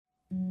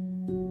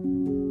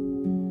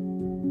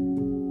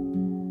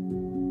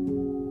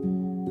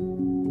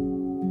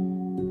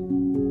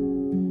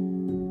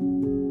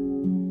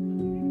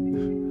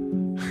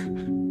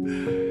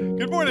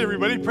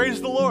everybody.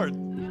 Praise the Lord.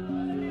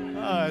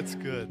 That's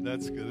good.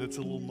 That's good. That's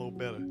a little more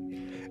better.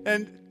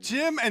 And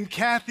Jim and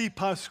Kathy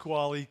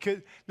Pasquale,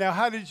 now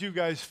how did you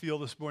guys feel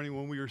this morning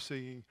when we were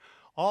singing,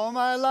 "All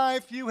my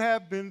life you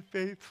have been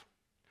faithful"?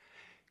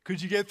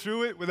 Could you get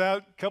through it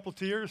without a couple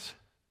tears?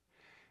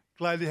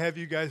 Glad to have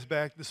you guys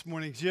back this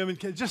morning. Jim and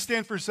Kathy, just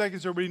stand for a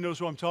second so everybody knows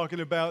who I'm talking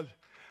about.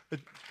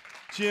 But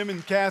Jim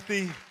and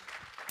Kathy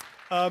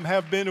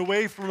have been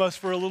away from us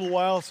for a little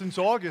while, since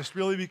August,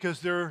 really,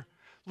 because their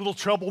little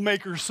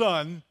troublemaker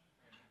son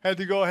had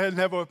to go ahead and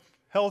have a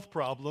health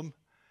problem.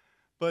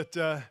 But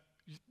I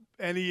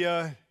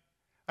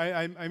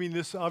mean,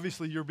 this,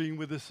 obviously, your being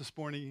with us this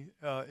morning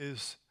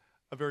is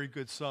a very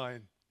good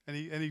sign.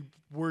 Any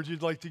words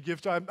you'd like to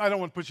give to? I don't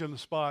want to put you on the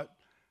spot.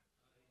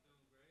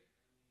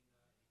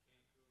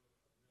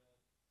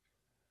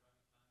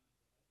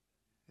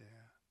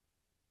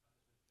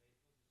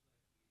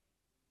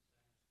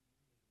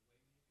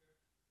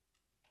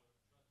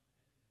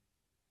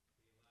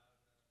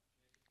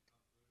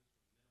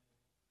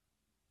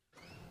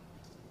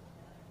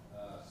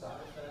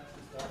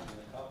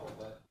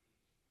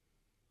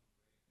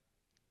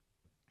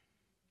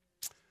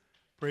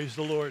 Praise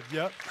the Lord.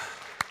 Yep.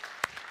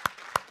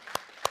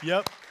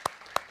 Yep.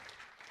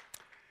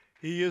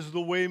 He is the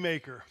way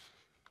maker,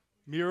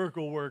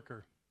 miracle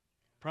worker,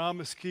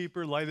 promise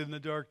keeper, light in the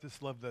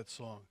darkness. Love that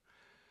song.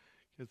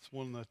 It's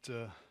one that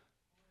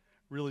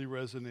really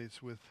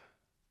resonates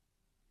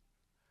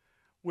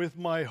with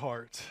my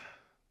heart,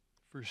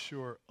 for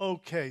sure.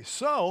 Okay,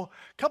 so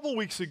a couple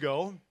weeks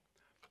ago,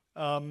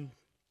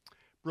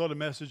 brought a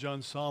message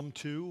on Psalm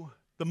 2,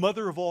 the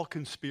mother of all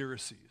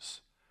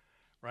conspiracies.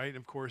 Right?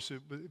 Of course,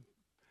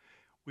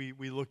 we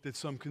looked at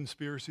some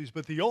conspiracies,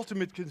 but the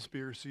ultimate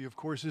conspiracy, of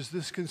course, is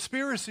this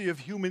conspiracy of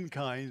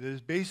humankind that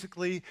is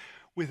basically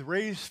with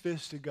raised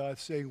fists to God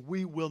saying,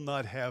 we will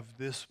not have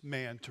this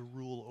man to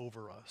rule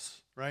over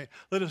us, right?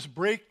 Let us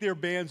break their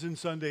bands in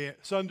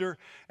sunder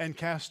and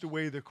cast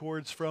away the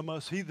cords from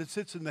us. He that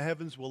sits in the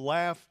heavens will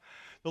laugh.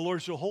 The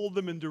Lord shall hold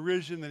them in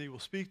derision, then he will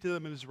speak to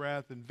them in his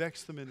wrath and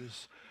vex them in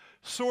his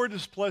sore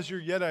displeasure,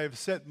 yet I have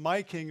set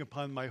my king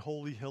upon my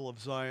holy hill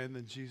of Zion.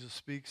 And Jesus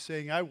speaks,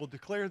 saying, I will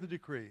declare the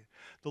decree.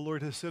 The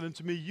Lord has said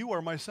unto me, you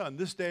are my son.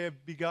 This day I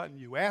have begotten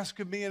you. Ask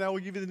of me, and I will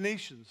give you the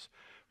nations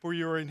for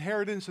your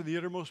inheritance and the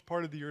uttermost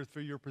part of the earth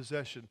for your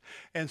possession.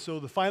 And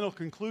so the final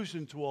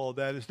conclusion to all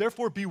that is,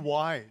 therefore be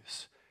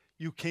wise,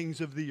 you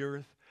kings of the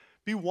earth.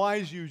 Be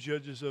wise, you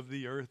judges of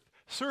the earth.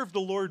 Serve the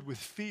Lord with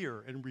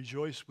fear and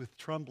rejoice with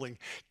trembling.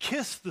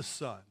 Kiss the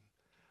Son,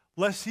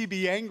 lest he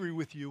be angry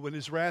with you when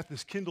his wrath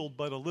is kindled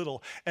but a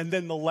little. And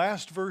then the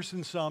last verse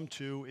in Psalm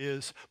 2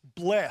 is,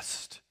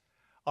 blessed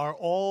are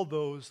all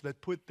those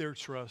that put their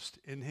trust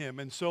in him.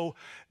 And so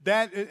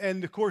that,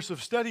 and the course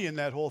of studying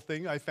that whole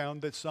thing, I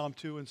found that Psalm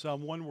 2 and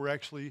Psalm 1 were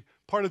actually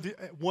part of the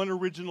one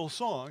original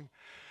song.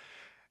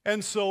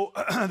 And so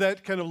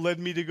that kind of led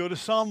me to go to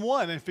Psalm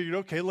 1 and figured,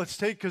 okay, let's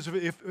take, because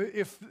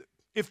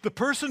if the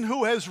person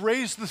who has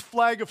raised the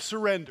flag of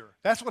surrender,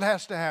 that's what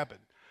has to happen.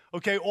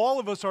 Okay, all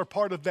of us are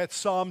part of that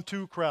Psalm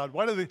 2 crowd.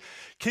 Why do the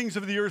kings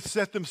of the earth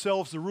set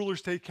themselves, the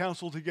rulers take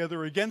counsel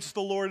together against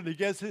the Lord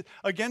and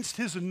against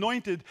his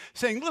anointed,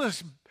 saying, let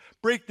us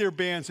break their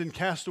bands and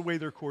cast away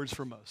their cords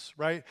from us,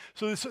 right?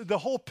 So the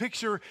whole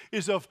picture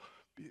is of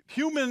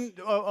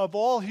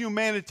all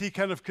humanity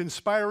kind of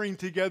conspiring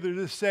together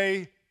to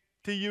say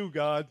to you,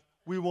 God,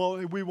 we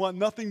want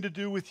nothing to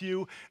do with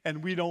you,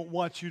 and we don't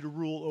want you to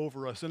rule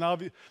over us.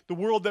 And the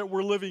world that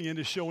we're living in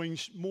is showing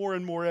more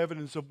and more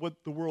evidence of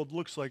what the world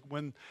looks like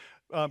when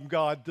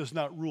God does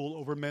not rule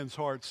over men's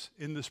hearts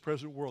in this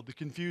present world, the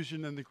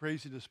confusion and the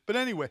craziness. But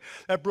anyway,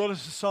 that brought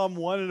us to Psalm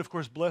 1, and of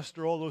course, blessed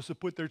are all those who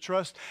put their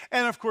trust.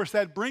 And of course,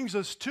 that brings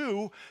us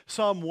to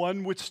Psalm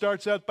 1, which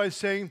starts out by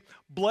saying,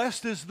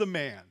 blessed is the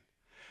man.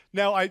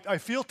 Now, I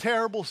feel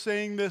terrible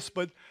saying this,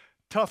 but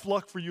tough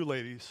luck for you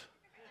ladies.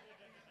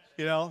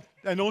 You know,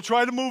 and don't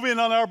try to move in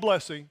on our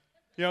blessing.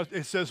 You know,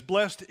 it says,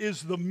 blessed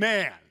is the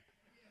man,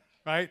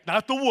 right?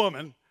 Not the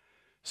woman.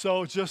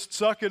 So just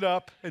suck it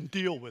up and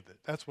deal with it.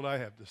 That's what I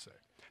have to say.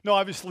 No,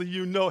 obviously,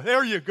 you know,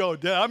 there you go.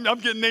 I'm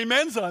getting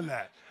amens on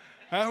that.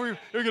 There's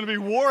going to be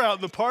war out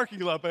in the parking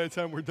lot by the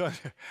time we're done.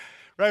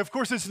 Right? Of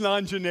course, it's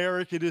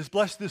non-generic. It is,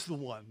 blessed is the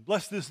one.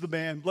 Blessed is the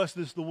man. Blessed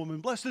is the woman.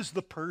 Blessed is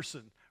the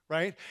person.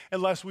 Right?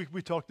 And last week,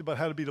 we talked about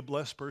how to be the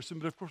blessed person.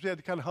 But of course, we had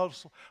to kind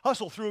of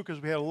hustle through because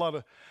we had a lot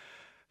of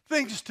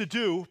things to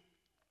do.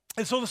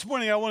 And so this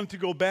morning I wanted to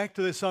go back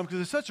to this psalm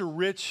because it's such a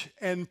rich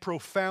and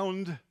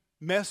profound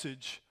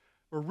message,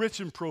 or rich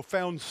and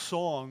profound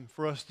song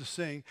for us to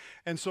sing.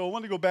 And so I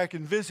want to go back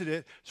and visit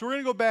it. So we're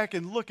going to go back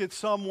and look at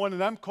Psalm 1,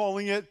 and I'm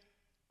calling it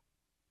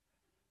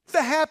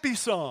the happy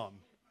psalm.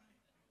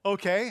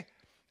 Okay?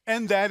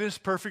 And that is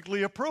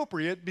perfectly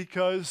appropriate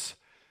because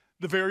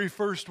the very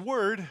first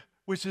word,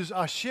 which is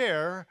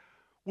asher,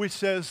 which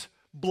says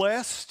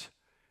blessed,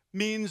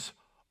 means,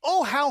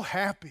 oh, how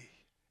happy.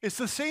 It's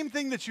the same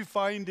thing that you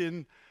find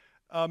in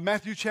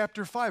Matthew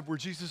chapter 5, where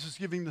Jesus is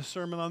giving the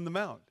Sermon on the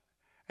Mount.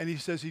 And he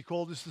says he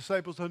called his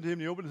disciples unto him,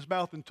 and he opened his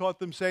mouth and taught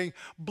them, saying,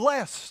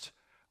 blessed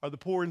are the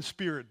poor in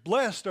spirit.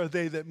 Blessed are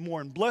they that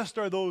mourn. Blessed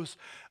are those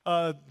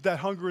that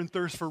hunger and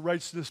thirst for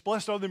righteousness.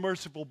 Blessed are the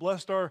merciful.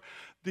 Blessed are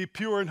the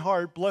pure in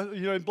heart.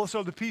 And blessed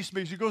are the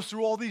peacemakers. He goes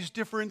through all these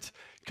different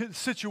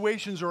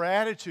situations or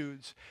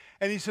attitudes.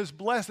 And he says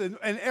blessed. And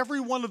every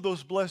one of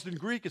those blessed in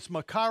Greek, it's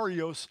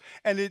makarios.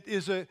 And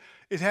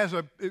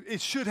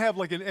it should have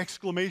like an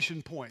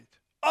exclamation point.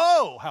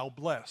 Oh, how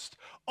blessed.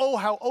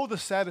 Oh, the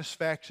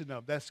satisfaction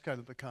of. That's kind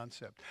of the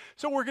concept.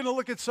 So we're going to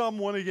look at Psalm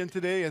 1 again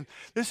today, and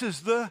this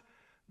is the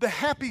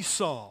happy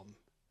psalm.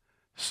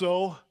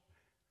 So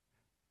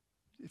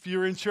if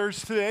you're in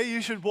church today,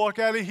 you should walk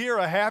out of here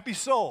a happy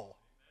soul,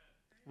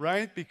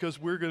 right?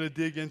 Because we're going to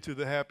dig into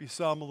the happy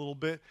psalm a little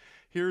bit.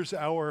 Here's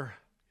our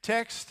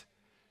text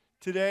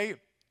today.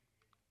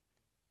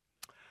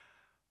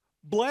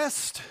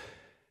 Blessed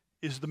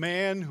is the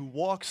man who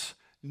walks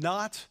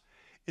not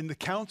in the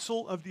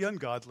counsel of the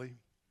ungodly,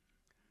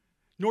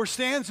 nor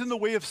stands in the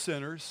way of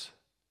sinners,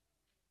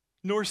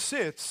 nor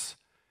sits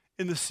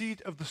in the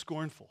seat of the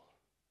scornful.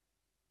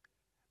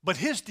 But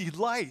his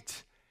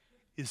delight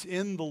is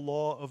in the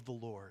law of the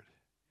Lord,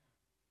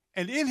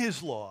 and in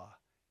his law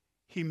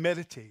he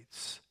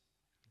meditates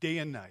day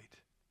and night.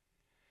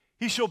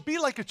 He shall be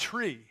like a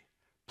tree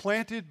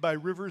planted by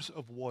rivers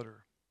of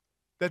water,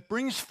 that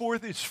brings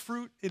forth its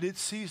fruit in its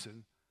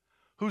season,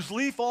 whose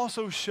leaf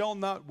also shall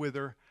not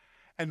wither,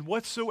 and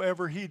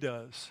whatsoever he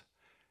does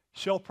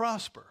shall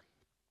prosper.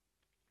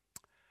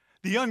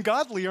 The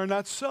ungodly are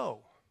not so,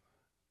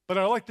 but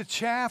are like the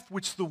chaff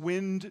which the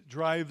wind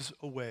drives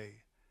away.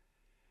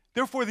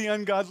 Therefore the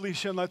ungodly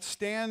shall not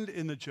stand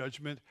in the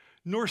judgment,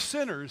 nor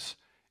sinners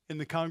in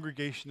the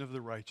congregation of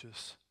the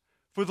righteous.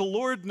 For the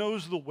Lord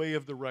knows the way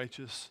of the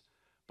righteous,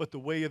 but the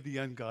way of the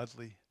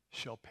ungodly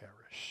shall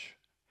perish.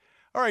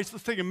 All right, so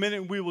let's take a minute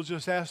and we will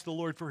just ask the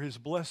Lord for his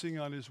blessing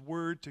on his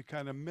word to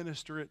kind of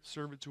minister it,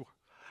 serve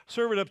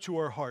it up to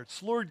our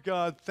hearts. Lord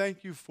God,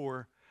 thank you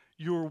for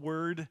your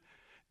word.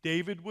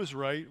 David was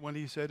right when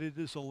he said, it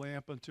is a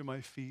lamp unto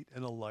my feet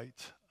and a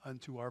light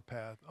unto our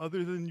path.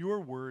 Other than your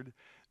word,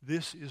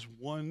 this is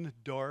one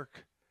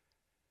dark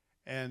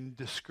and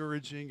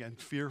discouraging and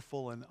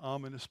fearful and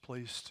ominous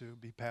place to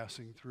be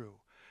passing through.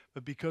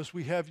 But because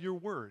we have your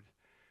word,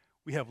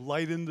 we have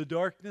light in the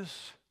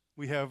darkness.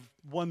 We have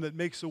one that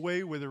makes a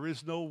way where there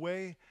is no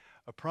way,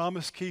 a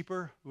promise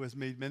keeper who has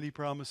made many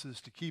promises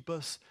to keep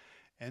us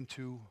and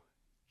to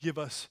give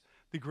us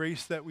the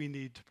grace that we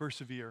need to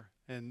persevere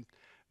and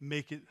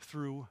make it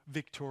through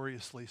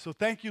victoriously. So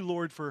thank you,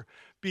 Lord, for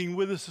being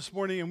with us this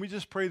morning. And we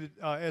just pray that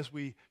as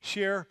we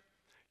share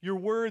your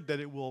word,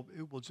 that it will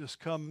just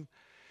come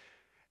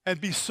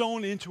and be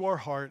sown into our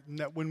heart, and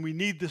that when we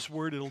need this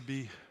word, it'll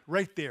be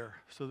right there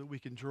so that we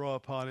can draw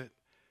upon it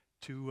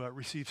to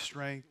receive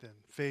strength and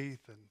faith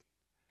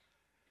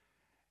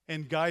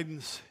and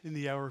guidance in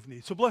the hour of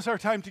need. So bless our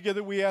time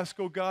together, we ask,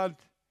 oh God,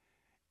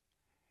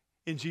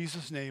 in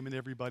Jesus' name. And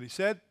everybody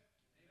said,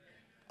 amen.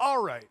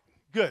 All right,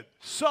 good.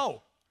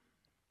 So,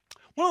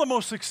 one of the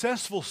most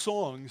successful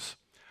songs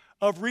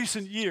of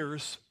recent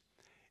years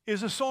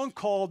is a song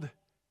called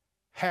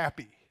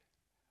Happy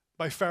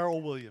by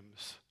Pharrell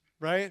Williams,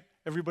 right?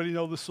 Everybody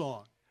know the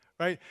song,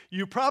 right?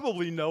 You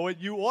probably know it.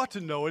 You ought to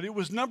know it. It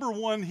was number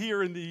one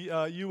here in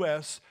the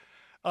U.S.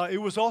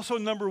 It was also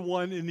number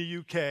one in the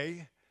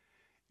U.K.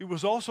 It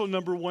was also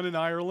number one in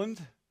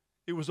Ireland.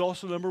 It was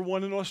also number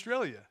one in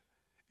Australia.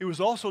 It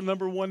was also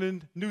number one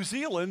in New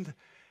Zealand,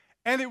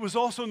 and it was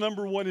also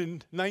number one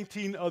in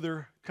 19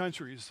 other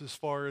countries as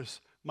far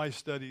as my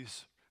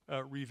studies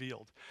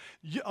revealed.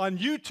 On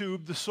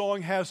YouTube, the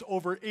song has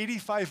over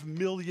 85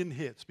 million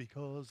hits,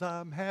 because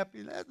I'm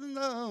happy, let's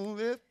know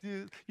if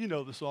you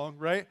know the song,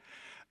 right?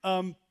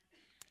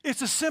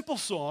 It's a simple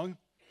song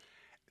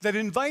that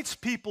invites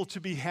people to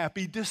be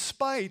happy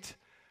despite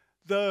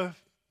the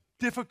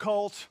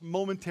difficult,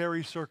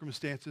 momentary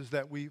circumstances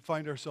that we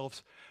find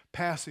ourselves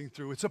passing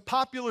through. It's a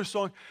popular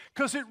song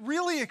because it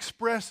really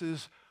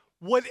expresses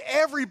what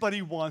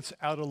everybody wants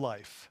out of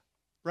life,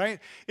 right?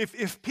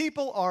 If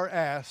people are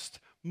asked,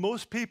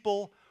 most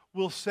people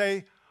will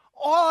say,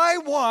 all I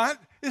want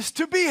is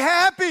to be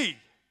happy,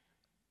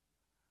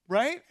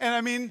 right? And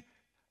I mean,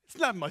 it's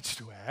not much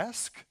to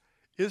ask,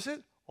 is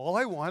it? All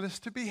I want is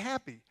to be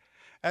happy.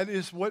 That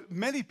is what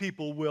many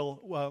people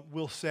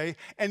will say.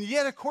 And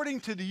yet,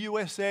 according to the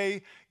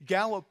USA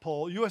Gallup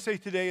poll, USA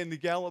Today and the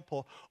Gallup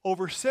poll,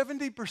 over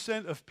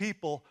 70% of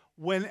people,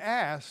 when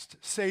asked,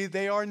 say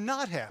they are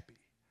not happy.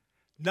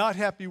 Not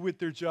happy with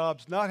their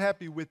jobs, not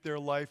happy with their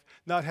life,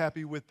 not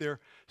happy with their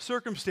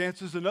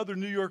circumstances. Another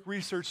New York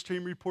research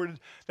team reported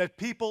that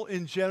people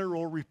in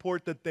general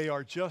report that they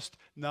are just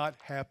not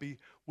happy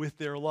with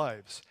their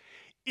lives.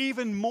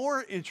 Even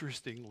more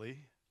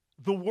interestingly,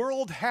 the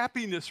World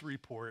Happiness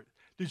Report.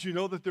 Did you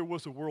know that there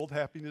was a World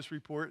Happiness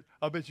Report?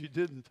 I bet you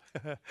didn't.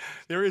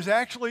 There is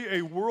actually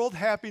a World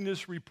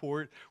Happiness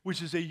Report,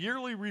 which is a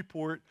yearly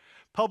report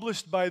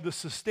published by the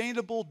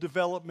Sustainable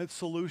Development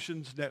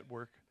Solutions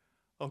Network,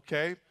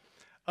 okay,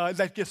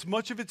 that gets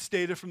much of its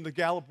data from the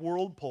Gallup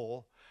World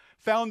Poll,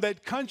 found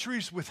that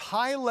countries with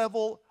high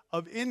level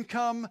of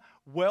income,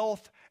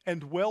 wealth,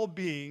 and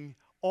well-being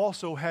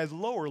also had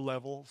lower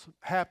levels of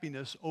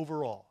happiness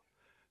overall.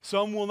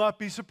 Some will not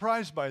be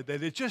surprised by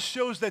that. It just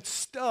shows that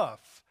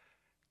stuff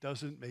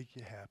doesn't make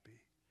you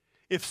happy.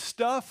 If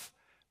stuff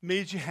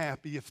made you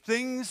happy, if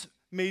things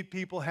made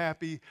people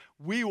happy,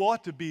 we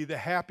ought to be the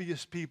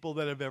happiest people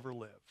that have ever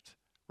lived,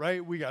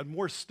 right? We got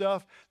more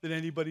stuff than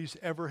anybody's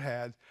ever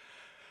had.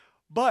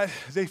 But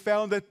they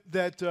found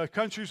that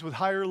countries with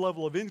higher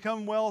level of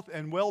income, wealth,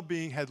 and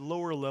well-being had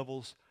lower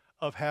levels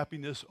of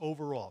happiness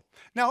overall.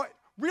 Now,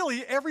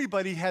 really,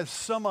 everybody has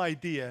some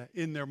idea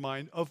in their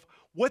mind of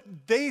what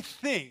they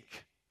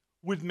think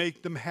would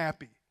make them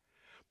happy.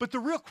 But the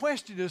real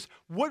question is,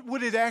 what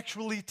would it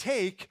actually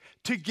take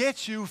to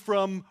get you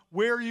from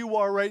where you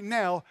are right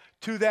now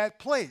to that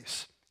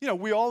place? You know,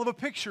 we all have a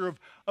picture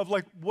of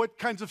like what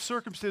kinds of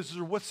circumstances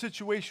or what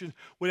situation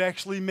would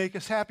actually make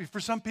us happy. For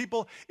some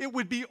people, it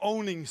would be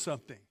owning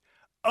something.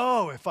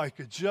 Oh, if I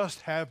could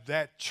just have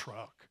that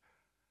truck.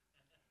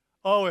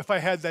 Oh, if I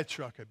had that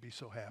truck, I'd be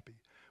so happy.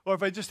 Or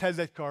if I just had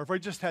that car, if I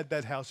just had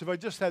that house, if I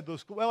just had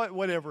those, well,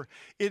 whatever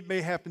it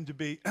may happen to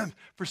be.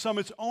 For some,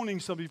 it's owning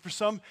something. For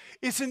some,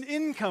 it's an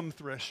income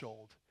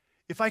threshold.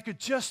 If I could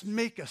just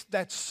make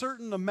that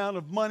certain amount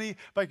of money,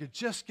 if I could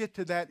just get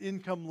to that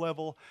income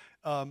level,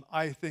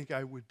 I think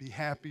I would be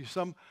happy.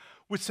 Some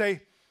would say,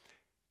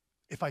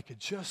 if I could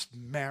just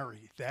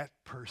marry that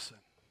person,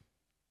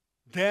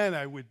 then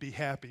I would be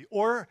happy.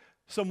 Or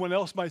someone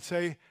else might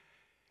say,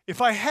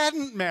 if I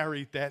hadn't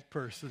married that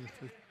person,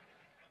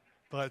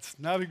 but it's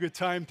not a good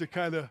time to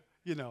kind of,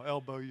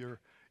 elbow your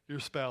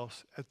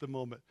spouse at the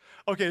moment.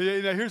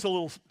 Okay, now here's a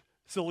little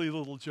silly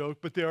little joke,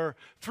 but there are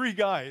three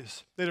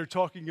guys that are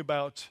talking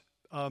about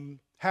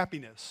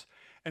happiness.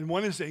 And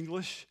one is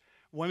English,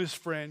 one is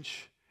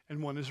French,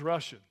 and one is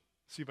Russian.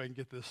 See if I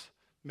can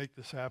make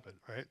this happen,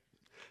 right?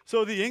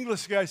 So the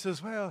English guy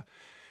says, well,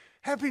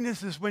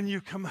 happiness is when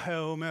you come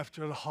home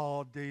after a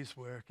hard day's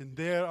work, and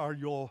there are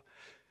your,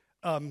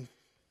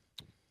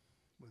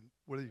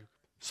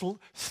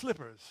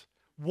 slippers,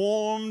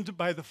 warmed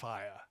by the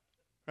fire,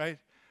 right?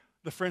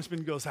 The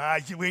Frenchman goes,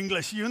 you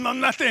English, you know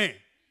nothing.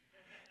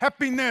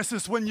 Happiness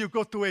is when you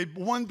go to a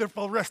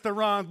wonderful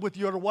restaurant with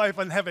your wife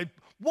and have a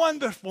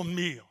wonderful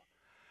meal.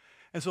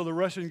 And so the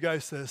Russian guy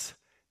says,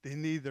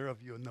 neither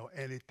of you know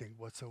anything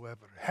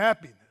whatsoever.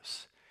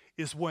 Happiness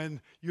is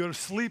when you're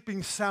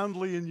sleeping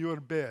soundly in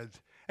your bed,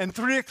 and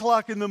 3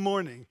 o'clock in the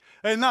morning,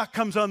 a knock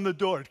comes on the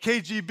door.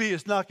 KGB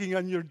is knocking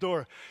on your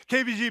door.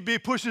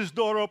 KGB pushes the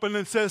door open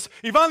and says,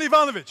 Ivan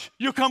Ivanovich,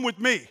 you come with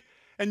me.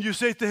 And you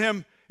say to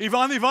him,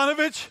 Ivan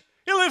Ivanovich,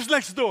 he lives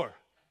next door.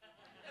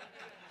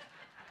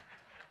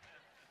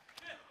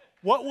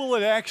 What will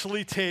it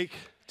actually take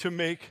to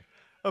make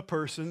a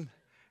person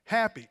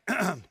happy?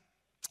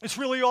 It's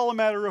really all a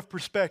matter of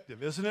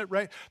perspective, isn't it,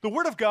 right? The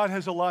Word of God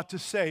has a lot to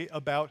say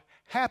about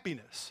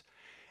happiness.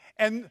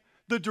 And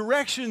the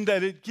direction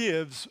that it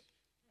gives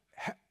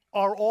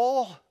are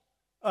all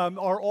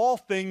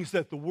things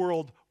that the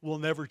world will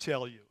never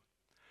tell you.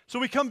 So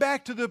we come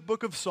back to the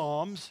book of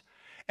Psalms,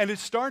 and it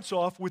starts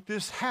off with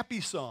this happy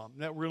psalm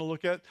that we're going to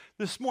look at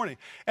this morning.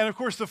 And of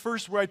course, the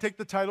first word, I take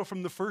the title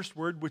from the first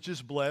word, which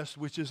is blessed,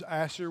 which is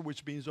asher,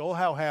 which means, oh,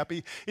 how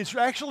happy. It's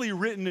actually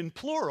written in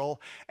plural,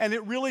 and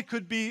it really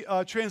could be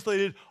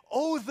translated,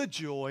 oh, the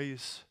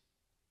joys,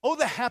 oh,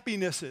 the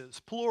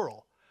happinesses,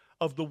 plural,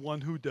 of the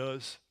one who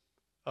does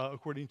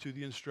according to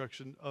the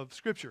instruction of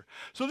Scripture.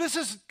 So this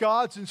is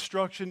God's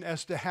instruction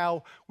as to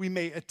how we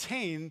may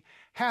attain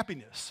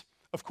happiness.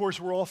 Of course,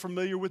 we're all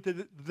familiar with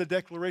the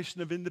Declaration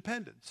of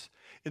Independence.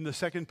 In the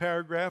second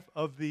paragraph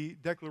of the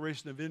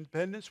Declaration of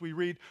Independence, we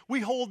read, we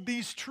hold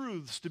these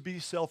truths to be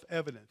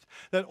self-evident,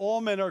 that all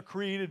men are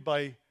created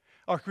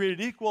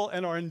equal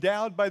and are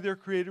endowed by their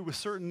Creator with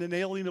certain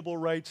inalienable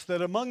rights,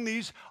 that among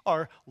these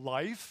are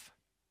life,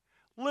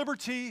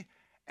 liberty,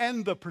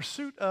 and the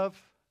pursuit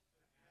of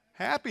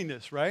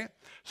happiness, right?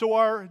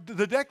 So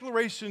the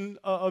Declaration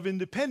of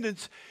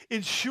Independence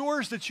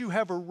ensures that you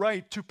have a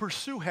right to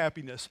pursue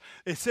happiness.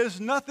 It says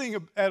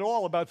nothing at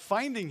all about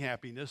finding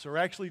happiness or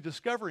actually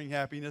discovering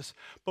happiness,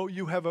 but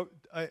you have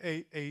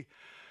a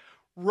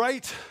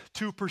right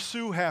to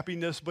pursue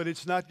happiness, but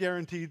it's not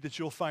guaranteed that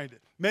you'll find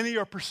it. Many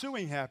are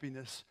pursuing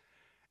happiness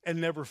and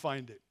never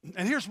find it.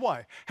 And here's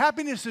why.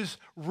 Happiness is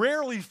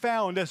rarely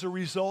found as a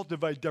result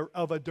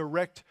of a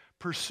direct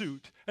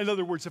pursuit. In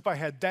other words, if I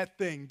had that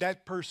thing,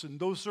 that person,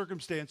 those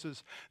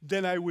circumstances,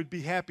 then I would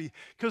be happy.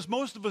 Because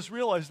most of us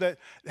realize that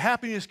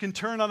happiness can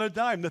turn on a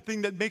dime. The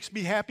thing that makes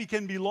me happy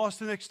can be lost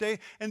the next day,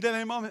 and then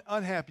I'm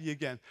unhappy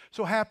again.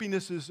 So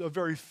happiness is a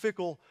very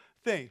fickle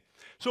thing.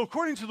 So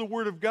according to the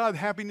Word of God,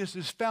 happiness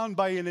is found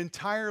by an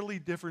entirely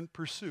different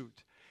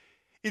pursuit.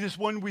 It is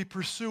when we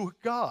pursue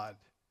God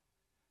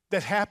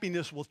that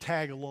happiness will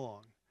tag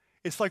along.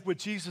 It's like what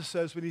Jesus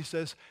says when he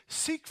says,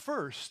 seek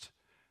first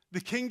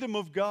the kingdom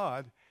of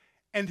God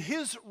and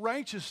his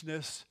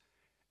righteousness,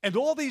 and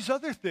all these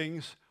other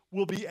things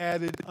will be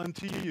added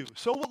unto you.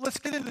 So let's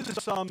get into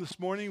this psalm this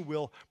morning.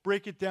 We'll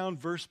break it down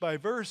verse by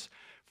verse,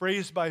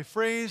 phrase by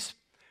phrase.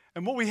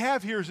 And what we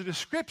have here is a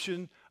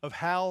description of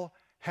how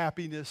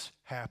happiness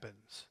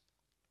happens.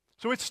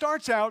 So it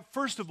starts out,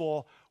 first of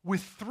all,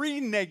 with 3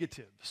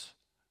 negatives.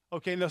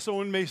 Okay, now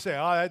someone may say,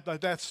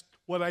 that's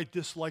what I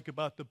dislike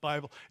about the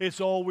Bible. It's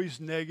always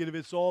negative.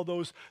 It's all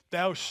those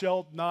thou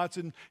shalt nots,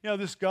 and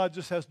this God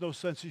just has no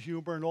sense of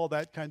humor and all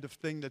that kind of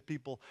thing that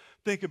people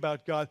think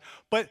about God.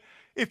 But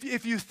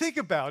if you think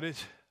about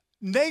it,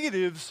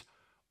 negatives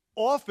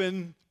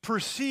often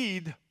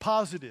precede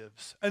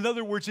positives. In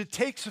other words, it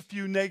takes a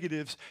few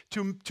negatives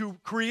to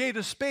create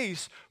a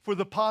space for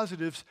the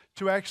positives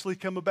to actually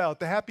come about.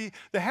 The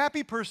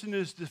happy person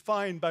is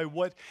defined by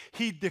what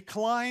he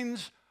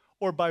declines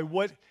or by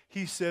what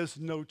he says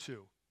no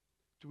to.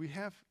 Do we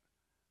have?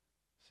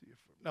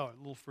 No,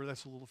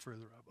 that's a little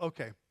further up.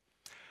 Okay.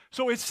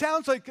 So it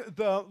sounds like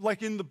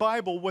in the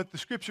Bible, what the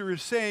scripture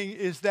is saying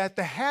is that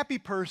the happy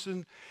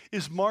person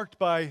is marked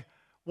by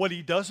what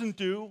he doesn't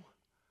do,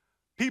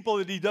 people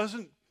that he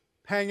doesn't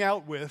hang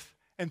out with,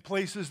 and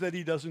places that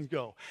he doesn't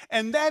go.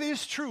 And that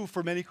is true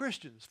for many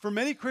Christians. For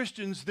many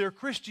Christians, their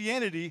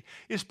Christianity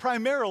is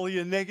primarily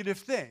a negative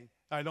thing.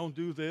 I don't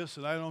do this,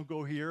 and I don't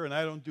go here, and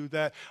I don't do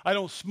that. I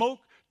don't smoke,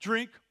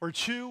 drink, or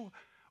chew,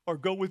 or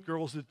go with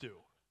girls that do.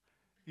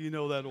 You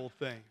know that old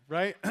thing,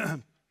 right?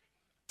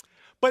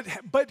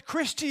 But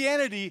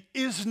Christianity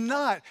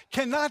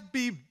cannot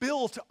be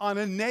built on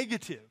a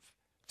negative.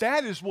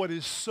 That is what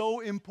is so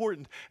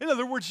important. In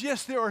other words,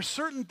 yes, there are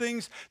certain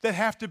things that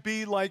have to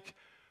be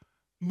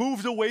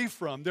moved away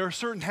from. There are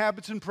certain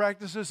habits and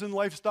practices and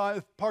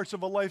lifestyle, parts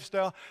of a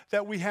lifestyle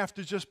that we have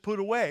to just put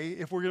away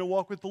if we're going to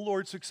walk with the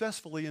Lord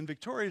successfully and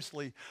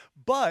victoriously.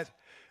 But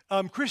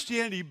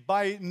Christianity,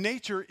 by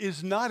nature,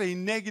 is not a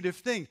negative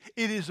thing.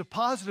 It is a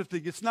positive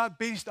thing. It's not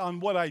based on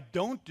what I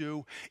don't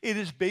do. It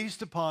is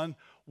based upon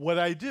what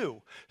I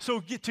do. So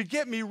to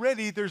get me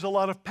ready, there's a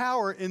lot of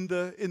power in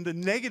the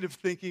negative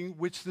thinking,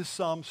 which this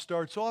psalm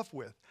starts off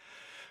with.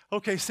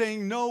 Okay,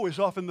 saying no is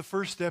often the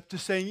first step to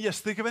saying yes.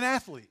 Think of an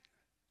athlete.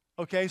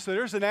 Okay, so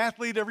there's an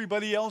athlete,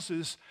 everybody else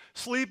is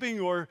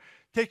sleeping or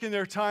taking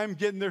their time,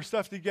 getting their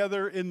stuff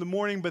together in the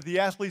morning, but the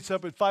athlete's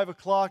up at 5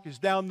 o'clock, he's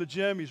down in the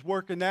gym, he's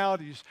working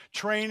out, he's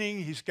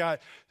training, he's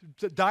got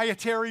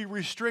dietary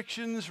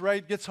restrictions,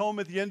 right? Gets home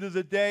at the end of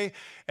the day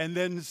and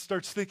then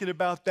starts thinking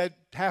about that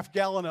half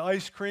gallon of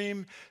ice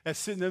cream that's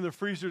sitting in the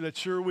freezer that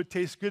sure would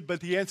taste good, but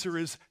the answer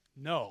is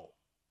no.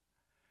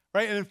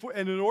 Right?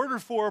 And in order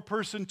for a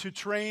person to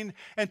train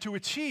and to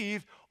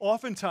achieve,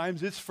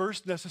 oftentimes it's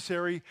first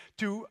necessary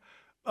to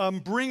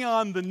bring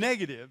on the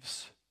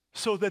negatives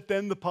so that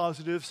then the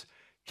positives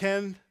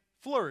can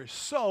flourish.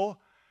 So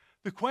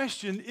the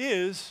question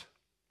is,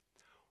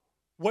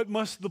 what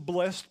must the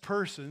blessed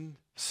person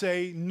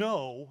say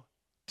no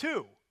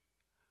to?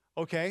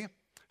 Okay?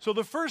 So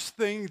the first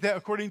thing that,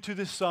 according to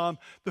this psalm,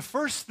 the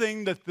first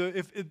thing that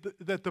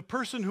the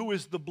person who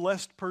is the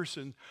blessed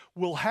person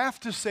will have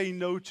to say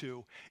no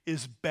to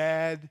is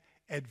bad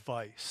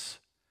advice.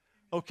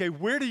 Okay,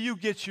 where do you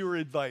get your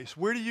advice?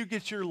 Where do you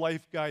get your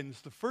life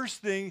guidance? The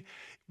first thing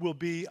will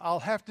be,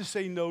 I'll have to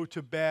say no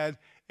to bad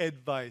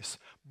advice.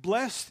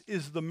 Blessed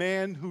is the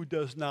man who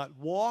does not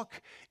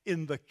walk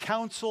in the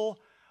counsel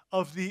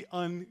of the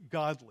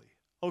ungodly.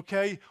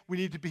 Okay, we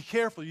need to be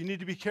careful. You need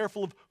to be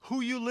careful of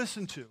who you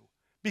listen to.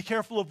 Be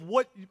careful of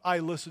what I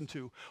listen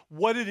to,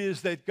 what it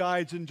is that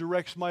guides and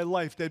directs my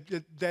life,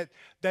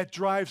 that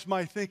drives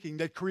my thinking,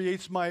 that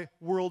creates my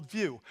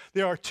worldview.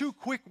 There are 2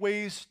 quick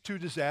ways to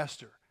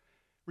disaster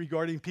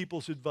regarding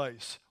people's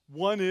advice.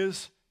 One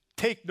is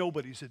take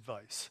nobody's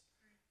advice.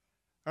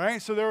 All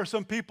right, so there are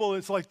some people,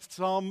 it's like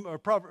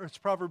Proverbs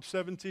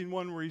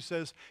 17:1, where he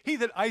says, he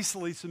that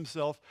isolates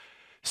himself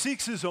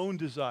seeks his own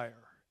desire.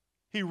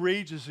 He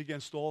rages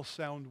against all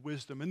sound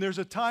wisdom. And there's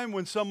a time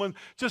when someone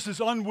just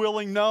is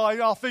unwilling, no,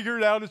 I'll figure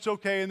it out, it's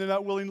okay, and they're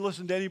not willing to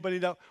listen to anybody,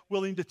 not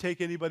willing to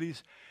take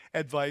anybody's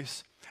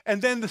advice.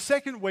 And then the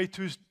second way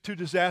to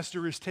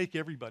disaster is take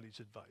everybody's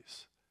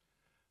advice.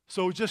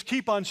 So just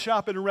keep on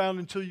shopping around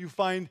until you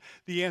find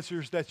the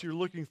answers that you're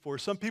looking for.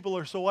 Some people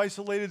are so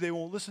isolated they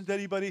won't listen to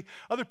anybody.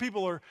 Other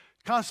people are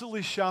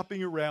constantly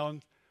shopping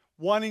around,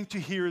 wanting to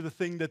hear the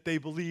thing that they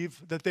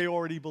believe, that they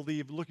already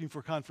believe, looking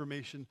for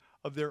confirmation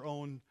of their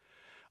own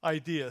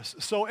ideas.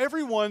 So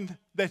everyone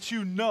that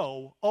you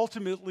know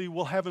ultimately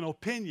will have an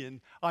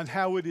opinion on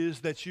how it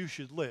is that you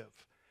should live.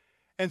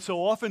 And so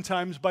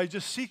oftentimes by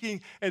just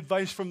seeking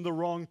advice from the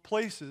wrong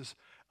places,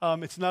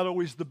 it's not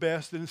always the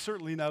best, and it's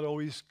certainly not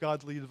always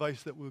godly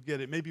advice that we'll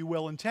get. It may be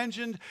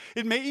well-intentioned.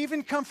 It may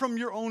even come from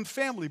your own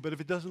family, but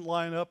if it doesn't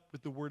line up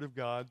with the Word of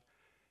God,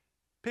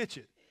 pitch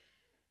it,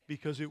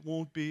 because it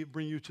won't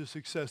bring you to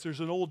success.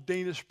 There's an old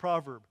Danish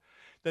proverb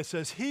that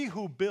says, he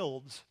who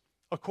builds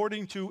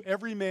according to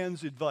every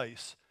man's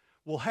advice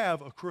will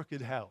have a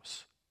crooked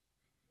house.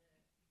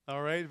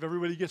 All right? If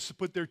everybody gets to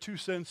put their 2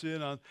 cents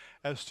in on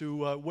as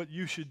to what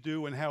you should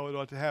do and how it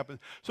ought to happen.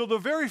 So the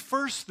very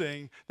first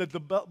thing that the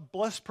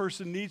blessed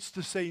person needs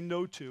to say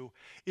no to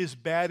is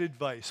bad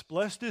advice.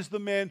 Blessed is the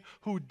man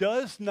who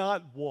does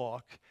not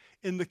walk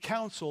in the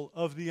counsel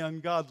of the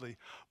ungodly.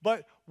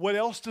 But what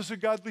else does a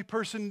godly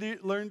person need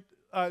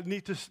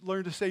to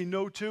learn to say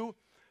no to?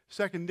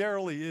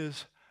 secondarily,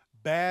 is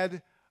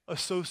bad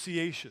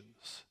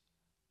associations.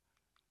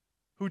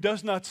 Who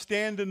does not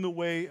stand in the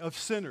way of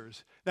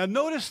sinners. Now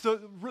notice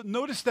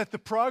that the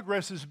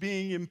progress is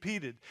being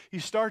impeded. He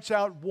starts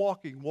out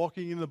walking.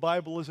 Walking in the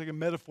Bible is like a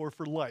metaphor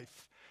for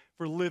life,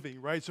 for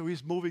living, right? So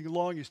he's moving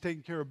along, he's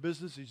taking care of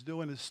business, he's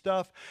doing his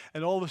stuff,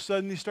 and all of a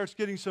sudden he starts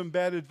getting some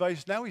bad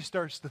advice. Now he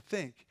starts to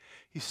think.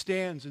 He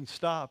stands and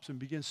stops and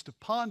begins to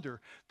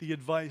ponder the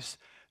advice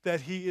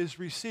that he is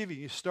receiving.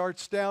 He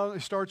starts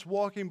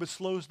walking, but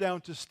slows down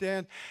to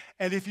stand.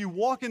 And if you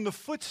walk in the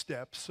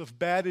footsteps of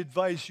bad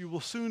advice, you will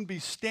soon be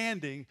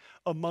standing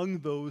among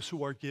those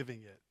who are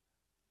giving it.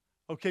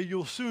 Okay,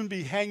 you'll soon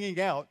be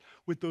hanging out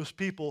with those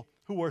people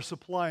who are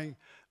supplying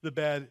the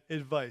bad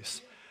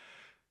advice.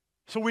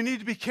 So we need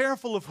to be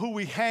careful of who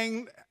we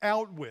hang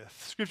out with.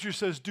 Scripture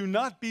says, do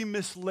not be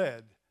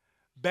misled.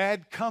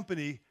 Bad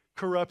company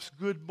corrupts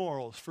good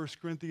morals. 1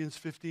 Corinthians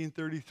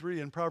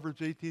 15:33 and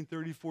Proverbs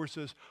 18:34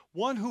 says,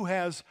 one who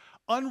has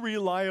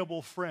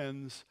unreliable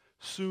friends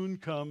soon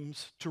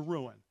comes to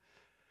ruin.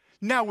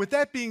 Now, with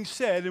that being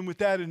said, and with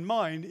that in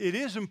mind, it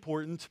is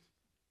important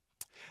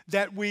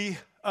that we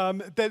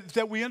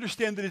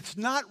understand that it's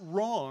not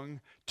wrong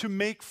to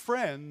make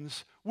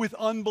friends with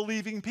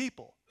unbelieving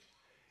people.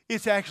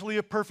 It's actually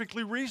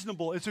perfectly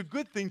reasonable. It's a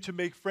good thing to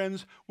make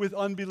friends with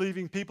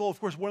unbelieving people. Of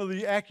course, one of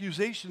the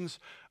accusations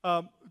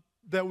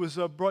that was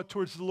brought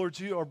towards the Lord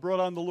Jesus, or brought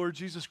on the Lord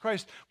Jesus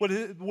Christ,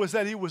 was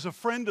that he was a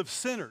friend of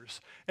sinners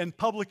and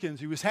publicans.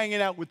 He was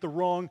hanging out with the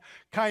wrong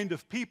kind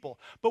of people.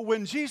 But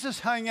when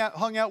Jesus hung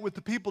out with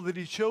the people that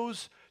he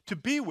chose to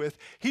be with,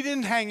 he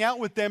didn't hang out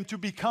with them to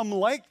become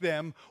like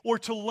them or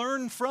to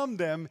learn from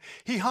them.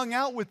 He hung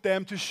out with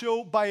them to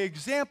show by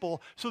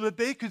example so that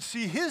they could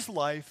see his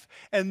life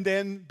and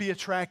then be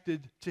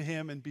attracted to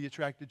him and be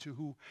attracted to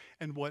who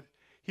and what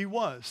he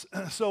was.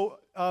 So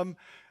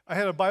I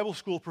had a Bible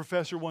school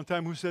professor one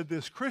time who said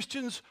this: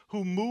 Christians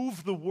who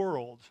move the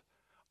world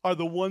are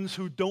the ones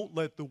who don't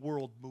let the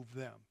world move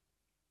them.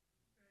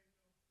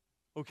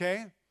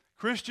 Okay?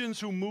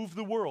 Christians who move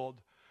the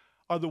world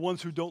are the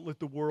ones who don't let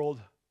the world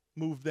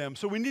move them.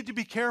 So we need to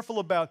be careful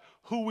about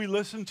who we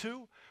listen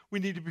to. We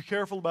need to be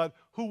careful about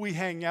who we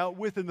hang out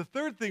with. And the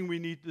third thing we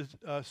need to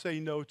say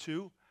no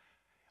to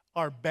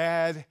are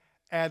bad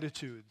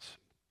attitudes.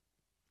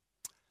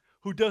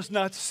 Who does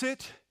not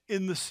sit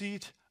in the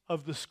seat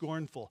of the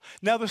scornful.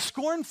 Now the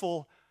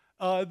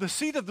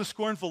seat of the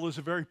scornful is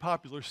a very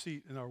popular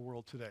seat in our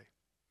world today.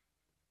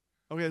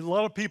 Okay, a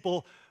lot of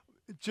people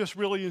just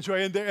really enjoy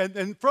it.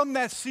 And from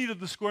that seat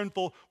of the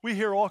scornful, we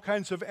hear all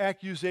kinds of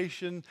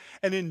accusation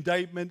and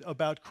indictment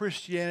about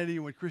Christianity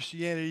and what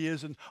Christianity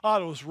is, and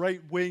those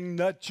right-wing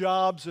nut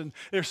jobs, and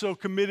they're so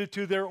committed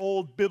to their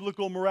old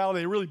biblical morality.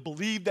 They really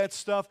believe that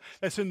stuff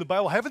that's in the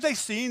Bible. Haven't they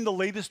seen the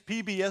latest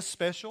PBS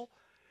special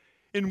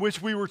in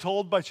which we were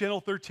told by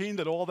Channel 13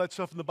 that all that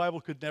stuff in the Bible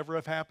could never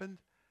have happened?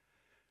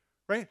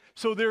 Right?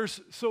 So it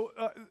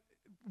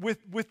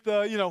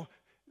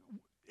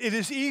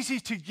is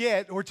easy to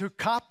get or to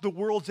cop the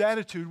world's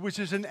attitude, which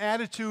is an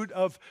attitude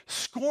of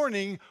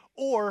scorning,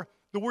 or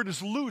the word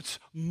is lutz,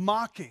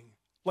 mocking,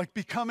 like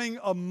becoming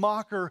a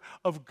mocker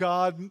of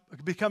God,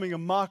 becoming a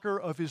mocker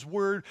of his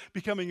word,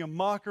 becoming a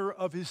mocker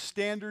of his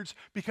standards,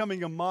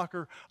 becoming a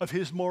mocker of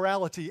his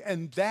morality.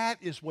 And that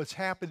is what's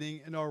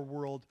happening in our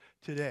world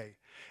today.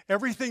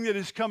 Everything that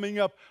is coming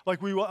up,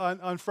 like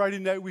on Friday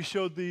night, we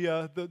showed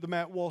the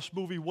Matt Walsh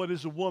movie, What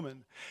is a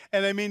Woman?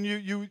 And I mean,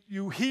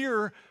 you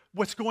hear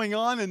what's going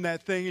on in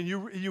that thing, and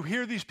you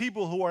hear these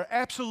people who are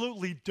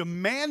absolutely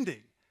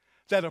demanding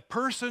that a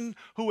person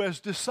who has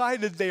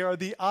decided they are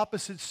the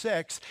opposite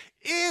sex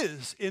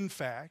is, in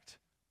fact,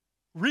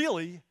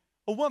 really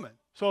a woman.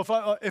 So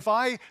if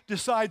I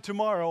decide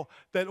tomorrow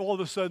that all of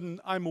a sudden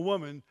I'm a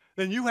woman,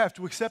 then you have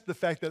to accept the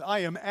fact that I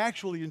am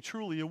actually and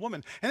truly a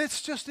woman. And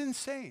it's just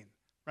insane.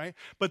 Right?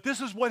 But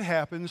this is what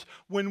happens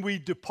when we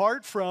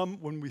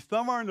when we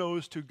thumb our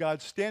nose to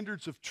God's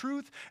standards of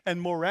truth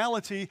and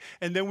morality,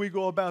 and then we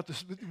go about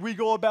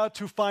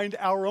to find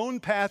our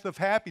own path of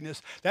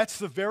happiness. That's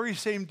the very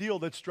same deal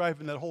that's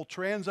driving that whole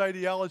trans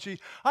ideology.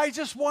 I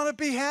just want to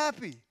be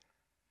happy.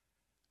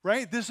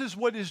 Right? This is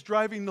what is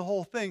driving the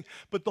whole thing.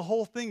 But the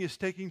whole thing is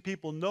taking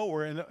people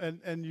nowhere.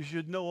 And you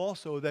should know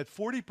also that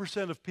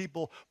 40% of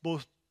people,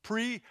 both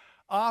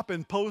pre-op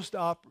and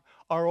post-op,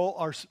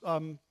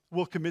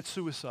 will commit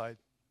suicide,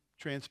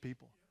 trans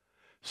people.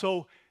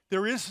 So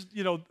there is,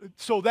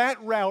 so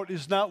that route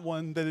is not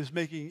one that is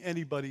making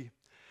anybody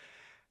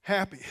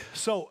happy.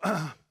 So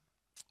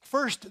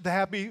first, the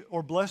happy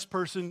or blessed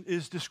person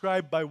is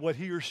described by what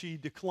he or she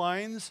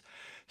declines.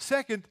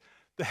 Second,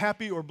 the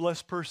happy or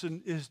blessed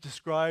person is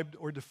described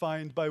or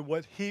defined by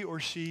what he or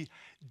she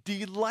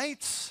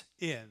delights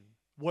in.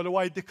 What do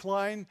I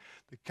decline?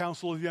 The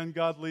counsel of the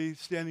ungodly,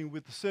 standing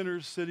with the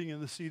sinners, sitting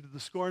in the seat of the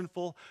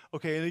scornful.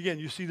 Okay, and again,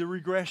 you see the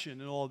regression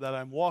in all of that.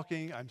 I'm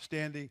walking, I'm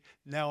standing,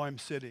 now I'm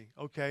sitting.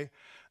 Okay?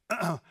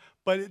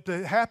 But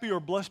the happy or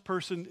blessed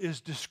person is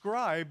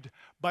described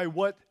by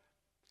what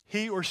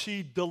he or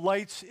she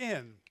delights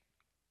in.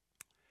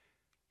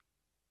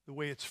 The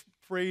way it's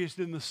phrased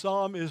in the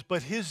psalm is,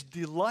 but his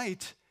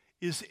delight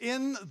is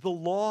in the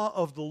law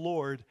of the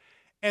Lord,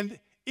 and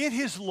in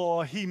his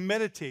law he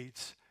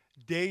meditates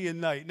day and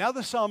night. Now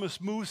the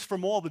psalmist moves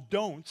from all the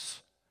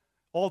don'ts,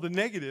 all the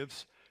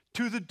negatives,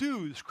 to the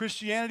do's.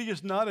 Christianity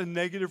is not a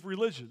negative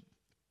religion.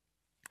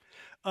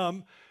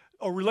 A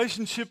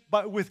relationship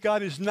with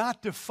God is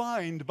not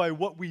defined by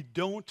what we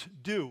don't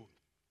do.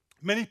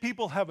 Many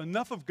people have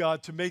enough of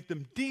God to make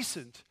them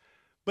decent,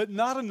 but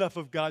not enough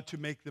of God to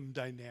make them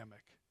dynamic.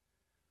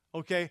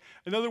 Okay?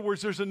 In other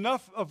words, there's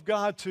enough of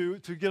God to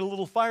get a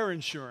little fire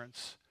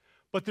insurance,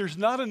 but there's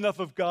not enough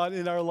of God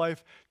in our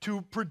life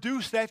to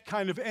produce that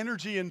kind of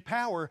energy and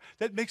power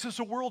that makes us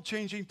a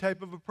world-changing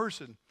type of a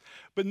person.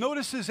 But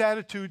notice his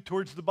attitude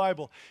towards the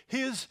Bible.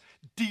 His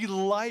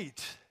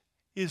delight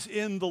is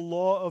in the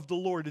law of the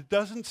Lord. It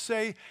doesn't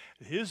say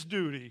his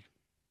duty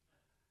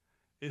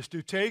is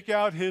to take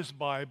out his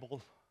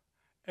Bible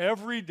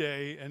every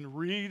day and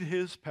read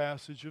his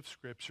passage of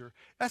Scripture.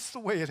 That's the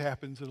way it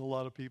happens in a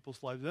lot of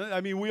people's lives. I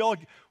mean, we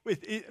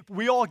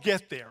all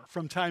get there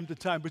from time to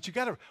time, but you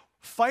got to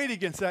fight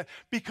against that,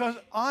 because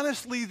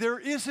honestly, there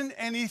isn't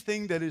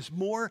anything that is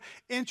more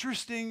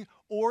interesting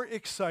or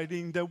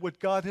exciting than what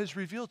God has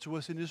revealed to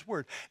us in his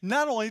word.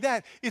 Not only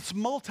that, it's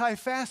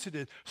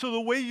multifaceted. So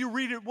the way you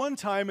read it one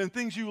time and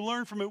things you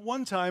learn from it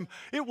one time,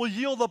 it will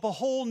yield up a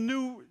whole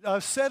new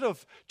set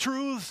of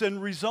truths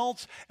and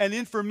results and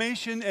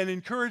information and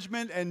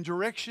encouragement and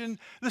direction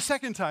the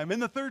second time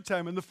and the third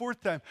time and the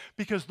fourth time,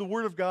 because the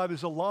word of God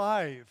is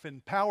alive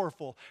and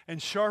powerful and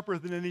sharper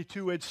than any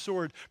two-edged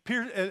sword.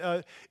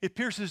 It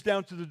pierces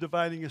down to the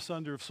dividing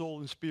asunder of soul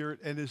and spirit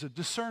and is a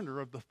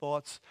discerner of the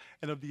thoughts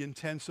and of the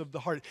intents of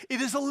the heart. It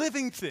is a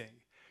living thing.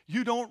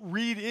 You don't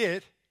read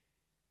it,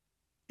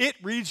 it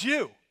reads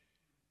you.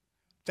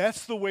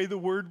 That's the way the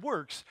word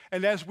works.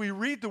 And as we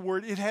read the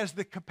word, it has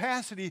the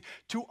capacity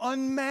to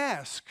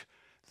unmask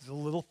the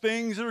little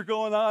things that are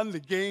going on, the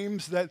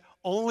games that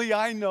only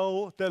I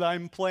know that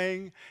I'm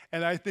playing,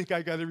 and I think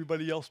I got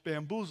everybody else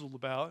bamboozled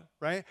about,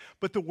 right?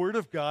 But the Word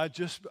of God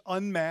just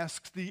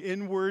unmasks the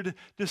inward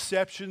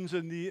deceptions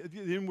and the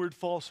inward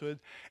falsehood.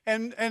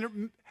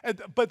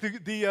 But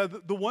the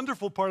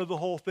wonderful part of the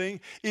whole thing,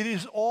 it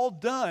is all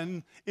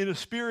done in a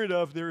spirit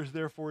of, there is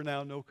therefore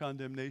now no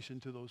condemnation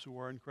to those who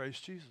are in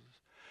Christ Jesus.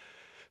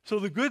 So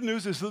the good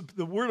news is that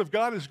the Word of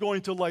God is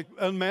going to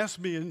unmask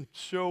me and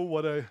show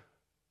what a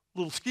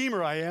little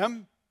schemer I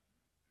am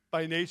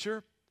by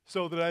nature,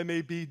 so that I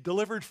may be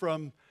delivered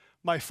from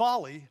my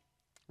folly,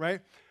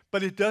 right?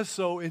 But it does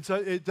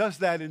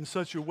that in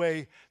such a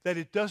way that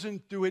it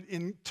doesn't do it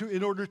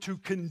in order to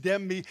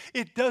condemn me.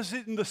 It does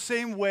it in the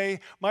same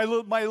way. My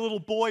little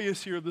boy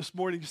is here this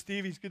morning.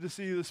 Stevie's good to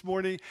see you this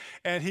morning,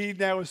 and he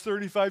now is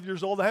 35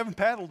 years old. I haven't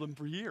paddled him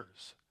for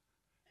years.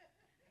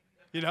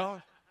 You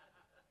know?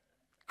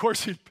 Of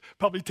course, he'd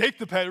probably take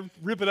the paddle,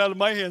 rip it out of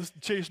my hands,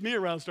 chase me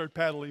around, start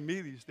paddling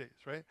me these days,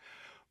 right?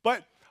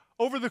 But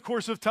over the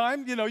course of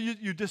time,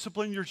 you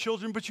discipline your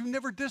children, but you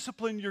never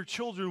discipline your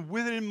children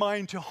with it in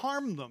mind to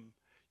harm them.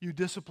 You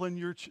discipline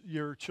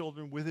your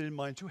children with it in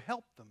mind to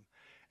help them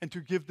and to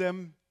give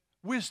them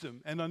wisdom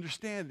and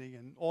understanding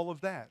and all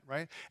of that,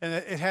 right? And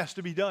it has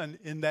to be done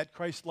in that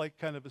Christ-like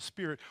kind of a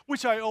spirit,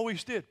 which I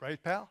always did, right,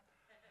 pal?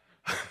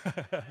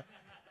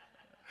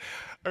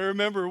 I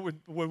remember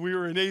when we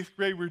were in 8th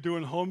grade, we were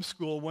doing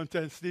homeschool. One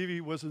time,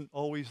 Stevie wasn't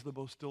always the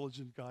most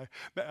diligent guy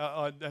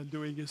on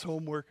doing his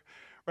homework,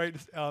 right?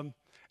 And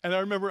I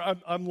remember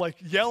I'm like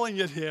yelling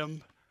at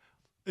him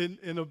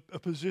in a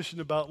position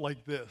about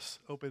like this.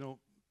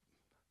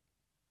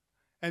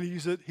 And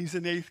he's an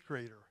 8th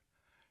grader.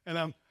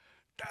 And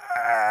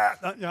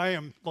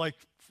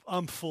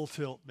I'm full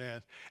tilt,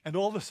 man. And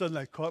all of a sudden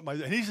I caught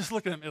and he's just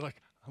looking at me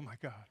like, oh my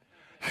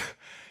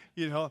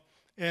God.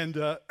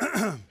 And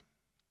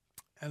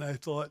and I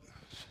thought,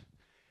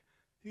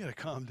 you got to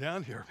calm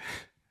down here.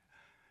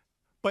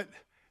 But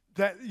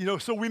that,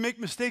 so we make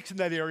mistakes in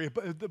that area.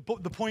 But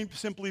the point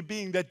simply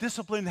being that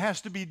discipline has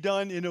to be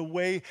done in a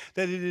way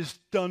that it is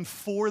done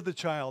for the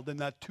child and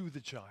not to the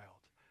child.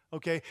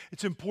 Okay?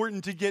 It's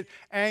important to get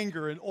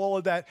anger and all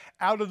of that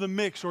out of the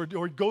mix, or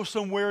go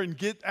somewhere and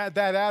get that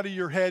out of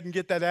your head and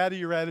get that out of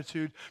your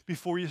attitude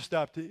before you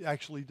stop to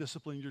actually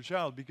discipline your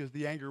child, because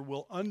the anger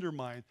will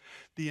undermine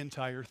the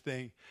entire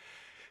thing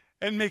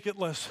and make it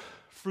less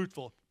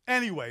fruitful.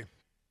 Anyway,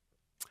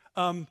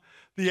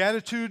 the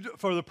attitude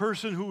for the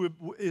person who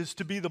is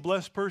to be the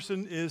blessed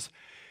person is,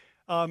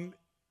 in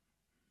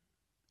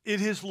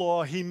his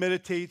law, he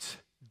meditates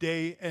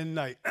day and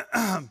night.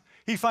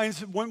 He finds,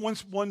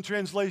 one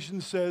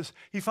translation says,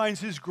 he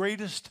finds his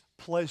greatest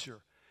pleasure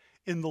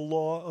in the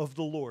law of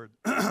the Lord.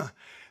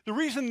 The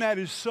reason that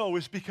is so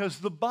is because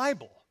the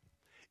Bible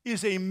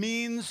is a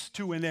means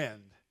to an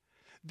end.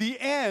 The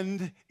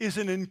end is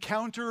an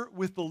encounter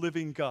with the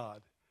living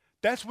God.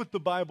 That's what the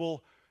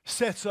Bible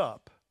sets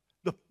up,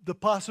 the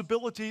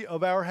possibility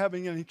of our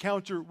having an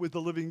encounter with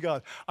the living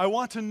God. I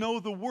want to know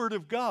the Word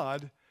of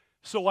God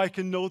so I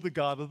can know the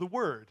God of the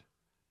Word,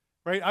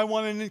 right? I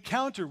want an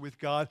encounter with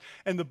God,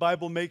 and the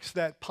Bible makes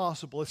that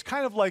possible. It's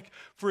kind of like,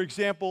 for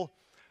example,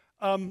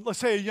 let's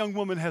say a young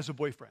woman has a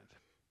boyfriend,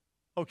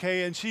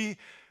 okay, and she,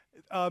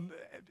 on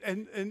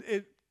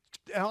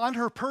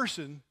her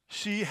person,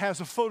 she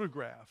has a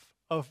photograph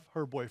of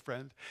her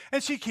boyfriend,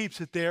 and she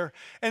keeps it there,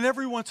 and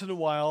every once in a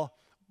while,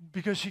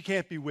 because she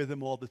can't be with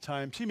him all the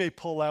time, she may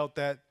pull out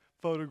that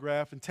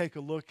photograph and take a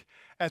look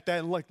at that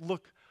and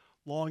look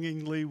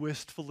longingly,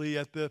 wistfully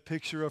at the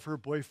picture of her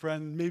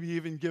boyfriend, maybe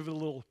even give it a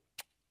little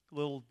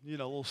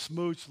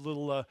smooch, a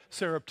little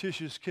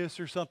surreptitious kiss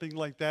or something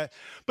like that.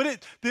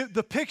 But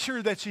the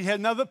picture that she had,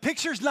 now the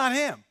picture's not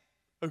him,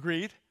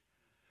 agreed?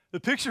 The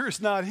picture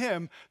is not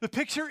him. The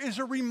picture is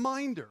a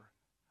reminder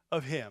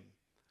of him,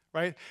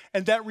 right?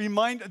 And that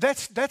reminder,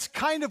 that's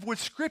kind of what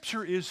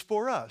Scripture is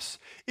for us.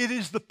 It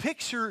is the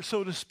picture,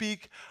 so to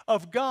speak,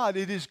 of God.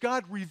 It is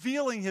God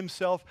revealing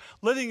himself,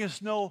 letting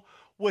us know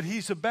what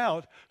he's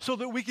about so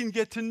that we can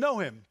get to know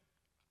him.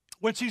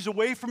 When she's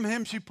away from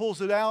him, she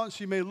pulls it out and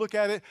she may look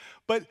at it,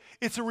 but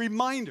it's a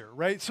reminder,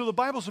 right? So the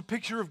Bible's a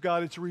picture of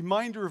God. It's a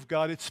reminder of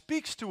God. It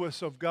speaks to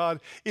us of God.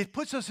 It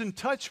puts us in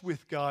touch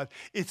with God.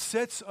 It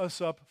sets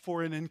us up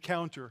for an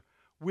encounter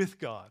with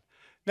God.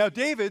 Now,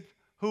 David,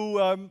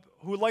 who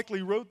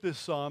likely wrote this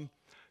psalm,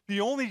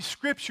 the only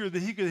scripture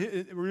that he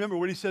could remember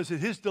what he says, that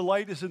his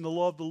delight is in the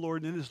law of the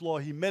Lord, and in his law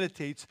he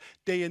meditates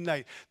day and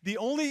night. The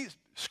only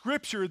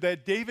scripture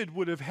that David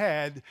would have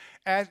had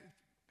at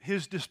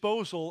his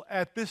disposal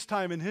at this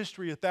time in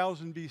history,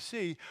 1000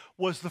 BC,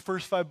 was the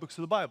first 5 books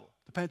of the Bible,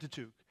 the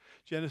Pentateuch,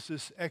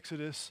 Genesis,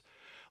 Exodus,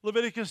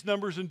 Leviticus,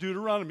 Numbers, and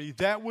Deuteronomy.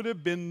 That would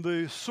have been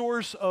the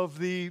source of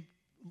the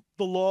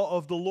law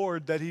of the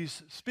Lord that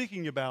he's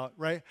speaking about,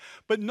 right?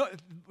 But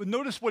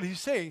notice what he's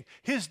saying.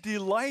 His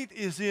delight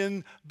is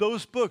in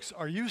those books.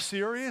 Are you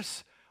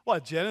serious? Well,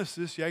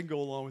 Genesis, yeah, I can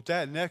go along with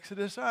that. In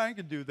Exodus, I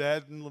can do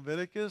that. In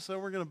Leviticus, so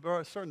we're going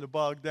to starting to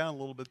bog down a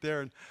little bit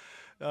there. And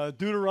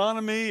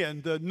Deuteronomy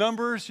and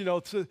Numbers,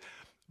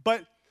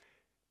 but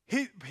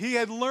he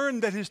had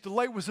learned that his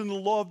delight was in the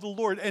law of the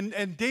Lord.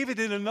 And David,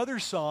 in another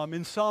psalm,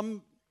 in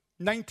Psalm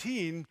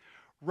 19,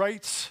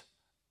 writes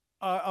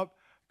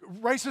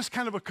this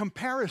kind of a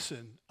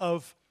comparison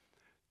of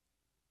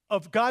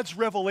God's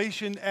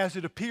revelation as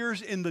it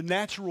appears in the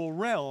natural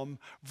realm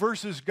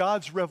versus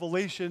God's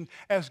revelation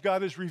as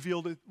God has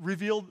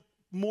revealed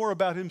more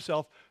about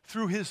himself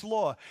through his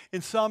law.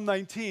 In Psalm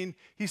 19,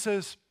 he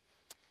says,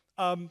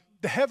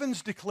 the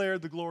heavens declare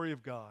the glory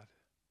of God,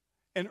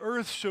 and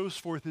earth shows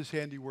forth his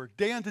handiwork.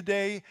 Day unto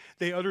day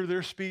they utter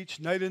their speech,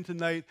 night unto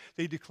night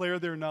they declare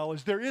their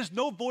knowledge. There is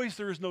no voice,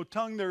 there is no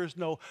tongue, there is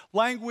no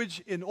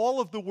language in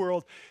all of the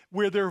world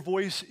where their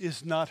voice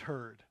is not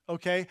heard.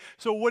 Okay?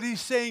 So what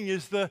he's saying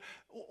is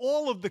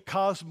all of the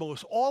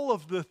cosmos, all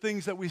of the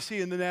things that we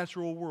see in the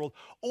natural world,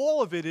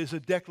 all of it is a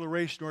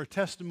declaration or a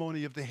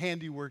testimony of the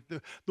handiwork,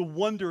 the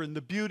wonder and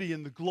the beauty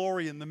and the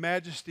glory and the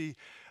majesty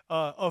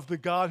of the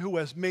God who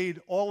has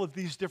made all of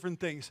these different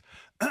things.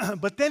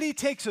 But then he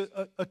takes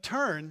a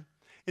turn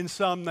in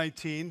Psalm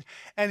 19,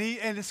 and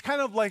it's kind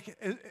of like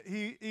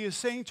he is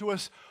saying to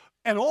us,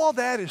 and all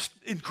that is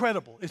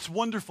incredible. It's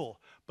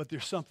wonderful, but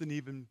there's something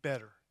even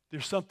better.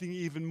 There's something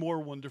even more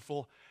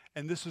wonderful,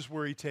 and this is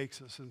where he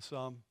takes us in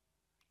Psalm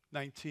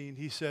 19.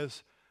 He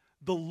says,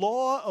 the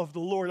law of the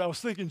Lord, I was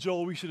thinking,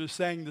 Joel, we should have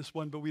sang this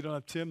one, but we don't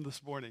have Tim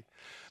this morning.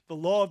 The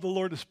law of the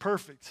Lord is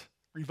perfect,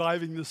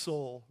 reviving the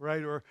soul,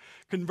 right? Or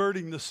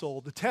converting the soul.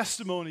 The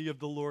testimony of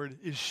the Lord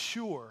is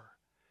sure,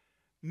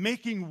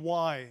 making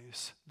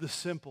wise the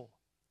simple.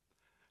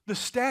 The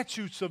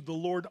statutes of the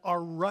Lord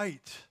are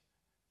right,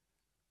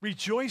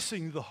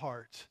 rejoicing the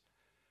heart.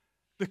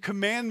 The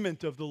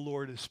commandment of the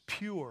Lord is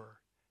pure,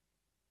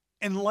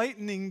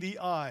 enlightening the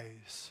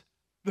eyes.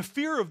 The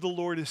fear of the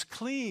Lord is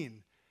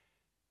clean,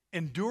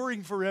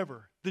 enduring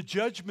forever. The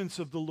judgments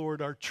of the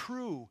Lord are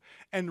true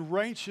and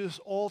righteous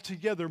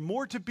altogether.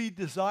 More to be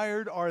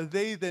desired are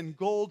they than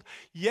gold,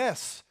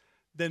 yes,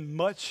 than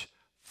much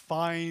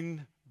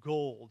fine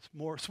gold.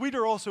 More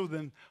sweeter also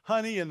than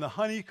honey and the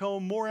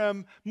honeycomb.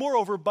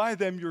 Moreover, by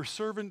them your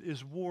servant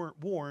is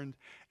warned,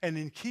 and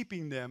in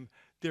keeping them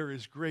there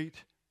is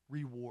great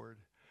reward.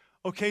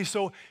 Okay,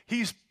 so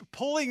he's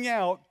pulling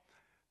out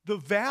the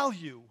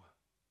value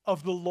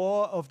of the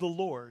law of the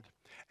Lord.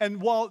 And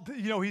while,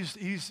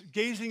 he's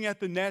gazing at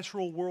the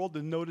natural world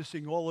and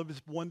noticing all of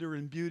its wonder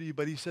and beauty,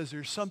 but he says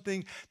there's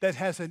something that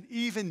has an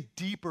even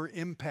deeper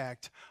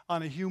impact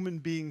on a human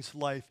being's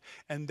life,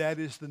 and that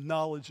is the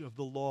knowledge of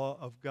the law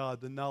of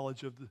God, the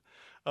knowledge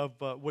of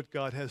what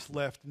God has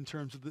left in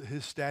terms of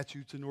his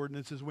statutes and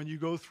ordinances. When you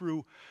go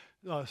through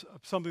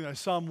something like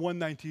Psalm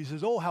 119, he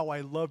says, oh, how I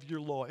love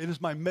your law. It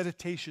is my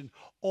meditation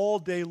all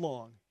day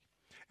long.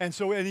 And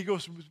he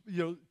goes,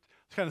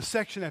 kind of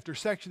section after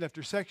section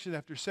after section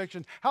after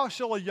section. How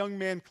shall a young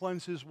man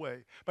cleanse his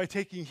way? By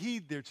taking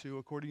heed thereto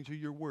according to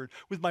your word.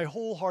 With my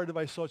whole heart have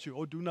I sought you.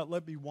 Oh, do not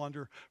let me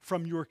wander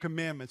from your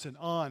commandments, and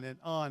on and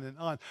on and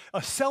on.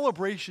 A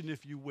celebration,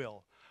 if you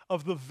will,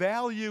 of the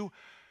value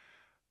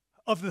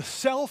of the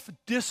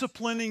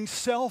self-disciplining,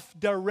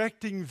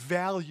 self-directing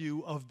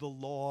value of the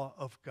law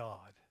of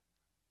God.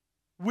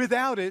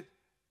 Without it,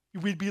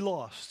 we'd be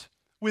lost.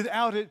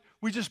 Without it,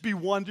 we just be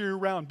wandering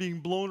around, being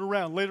blown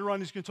around. Later on,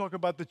 he's going to talk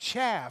about the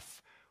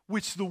chaff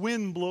which the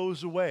wind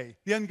blows away.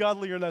 The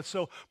ungodly are not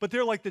so, but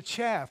they're like the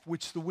chaff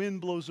which the wind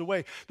blows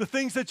away. The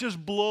things that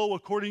just blow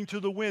according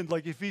to the wind,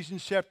 like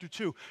Ephesians chapter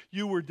 2.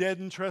 You were dead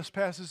in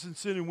trespasses and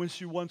sin in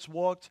which you once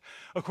walked,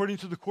 according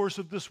to the course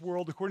of this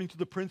world, according to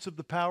the prince of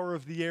the power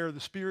of the air, the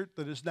spirit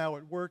that is now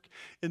at work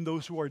in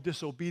those who are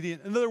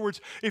disobedient. In other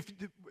words,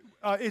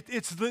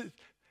 it's the,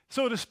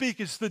 so to speak,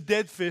 it's the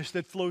dead fish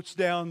that floats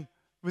down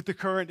with the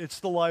current.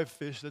 It's the live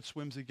fish that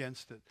swims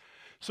against it.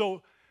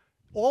 So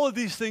all of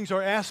these things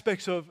are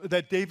aspects of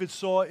that David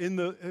saw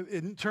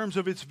in terms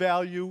of its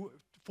value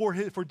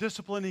for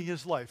disciplining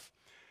his life,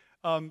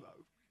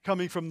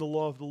 coming from the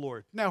law of the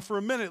Lord. Now, for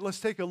a minute, let's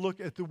take a look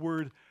at the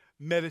word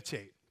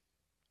meditate.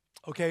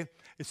 Okay?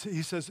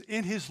 He says,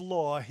 in his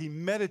law, he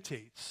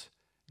meditates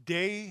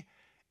day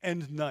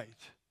and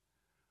night.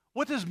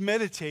 What does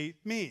meditate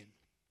mean?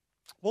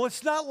 Well,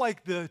 it's not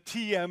like the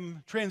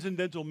TM,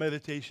 transcendental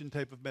meditation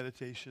type of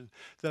meditation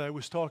that I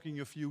was talking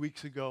a few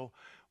weeks ago,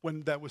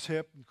 when that was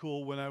hip and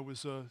cool when I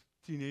was a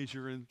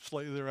teenager and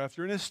slightly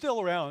thereafter, and it's still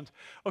around.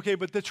 Okay,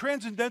 but the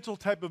transcendental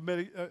type of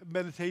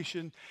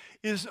meditation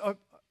is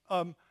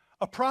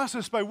a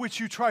process by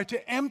which you try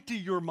to empty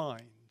your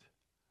mind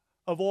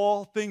of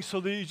all things, so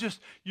that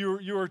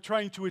you're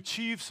trying to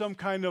achieve some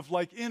kind of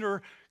like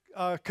inner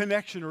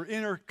connection or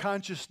inner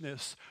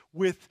consciousness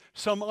with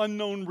some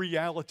unknown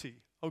reality.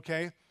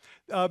 Okay.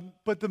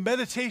 But the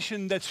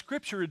meditation that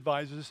Scripture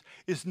advises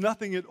is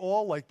nothing at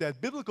all like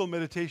that. Biblical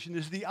meditation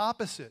is the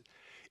opposite.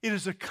 It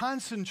is a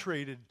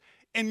concentrated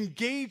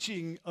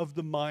engaging of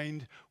the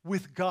mind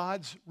with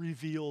God's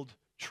revealed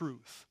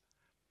truth.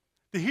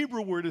 The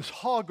Hebrew word is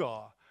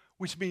hagah,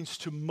 which means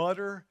to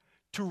mutter,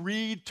 to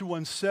read to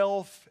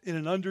oneself in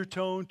an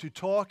undertone, to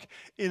talk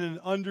in an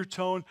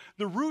undertone.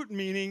 The root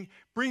meaning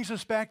brings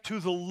us back to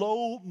the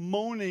low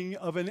moaning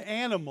of an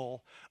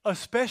animal,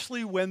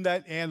 especially when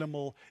that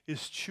animal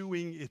is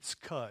chewing its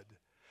cud.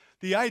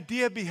 The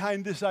idea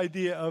behind this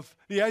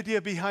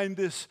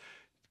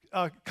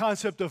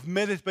concept of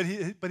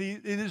meditate, but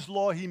in his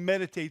law he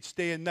meditates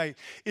day and night,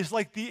 is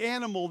like the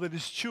animal that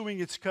is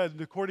chewing its cud.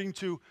 And according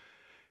to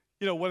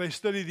when I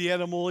study, the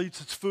animal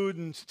eats its food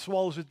and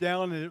swallows it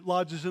down, and it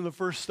lodges in the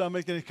first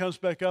stomach, and it comes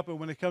back up. And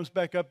when it comes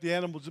back up, the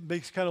animal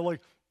makes kind of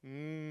like,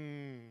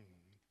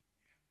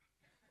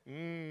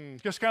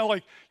 just kind of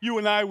like you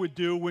and I would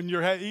do when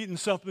you're eating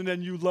something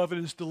and you love it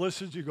and it's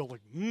delicious. You go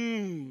like,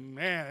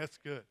 man, that's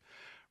good,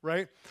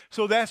 right?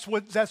 So that's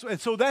what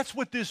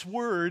this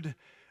word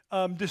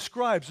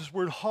describes. This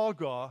word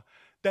hagah,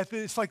 that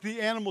it's like the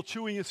animal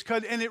chewing its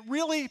cud, and it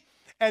really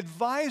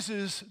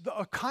advises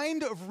a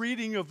kind of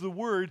reading of the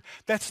word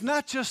that's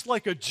not just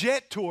like a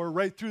jet tour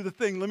right through the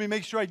thing. Let me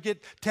make sure I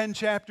get 10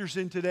 chapters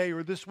in today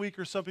or this week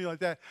or something like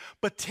that.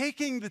 But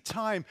taking the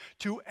time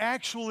to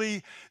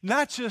actually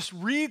not just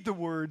read the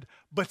word,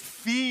 but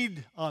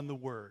feed on the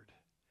word,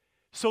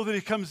 so that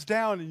it comes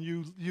down and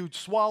you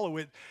swallow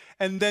it,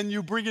 and then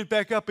you bring it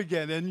back up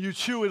again and you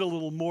chew it a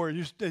little more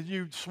and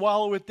you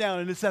swallow it down.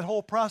 And it's that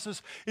whole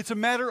process. It's a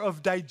matter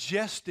of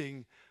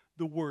digesting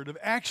the word, of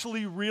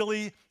actually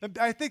really,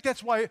 I think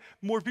that's why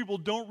more people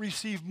don't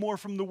receive more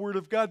from the word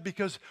of God,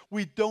 because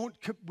we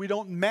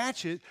don't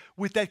match it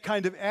with that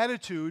kind of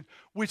attitude,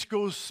 which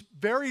goes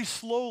very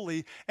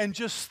slowly and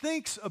just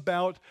thinks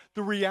about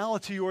the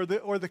reality or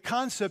the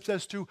concepts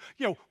as to,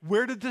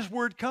 where did this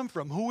word come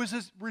from? Who is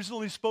it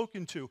originally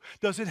spoken to?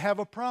 Does it have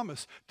a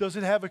promise? Does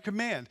it have a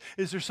command?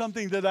 Is there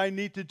something that I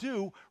need to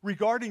do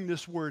regarding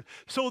this word?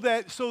 So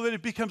that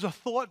it becomes a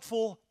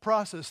thoughtful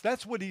process.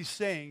 That's what he's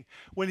saying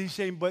when he's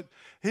saying, but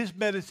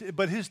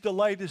his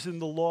delight is in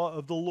the law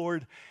of the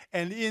Lord,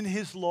 and in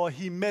his law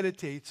he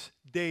meditates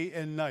day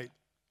and night.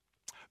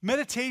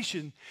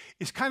 Meditation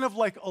is kind of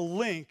like a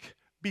link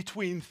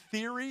between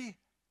theory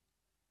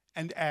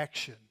and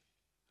action.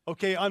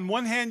 Okay, on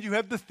one hand you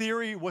have the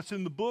theory, what's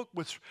in the book,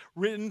 what's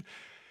written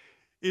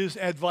is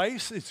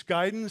advice, it's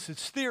guidance,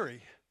 it's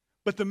theory.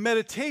 But the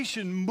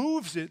meditation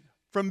moves it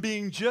from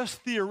being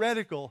just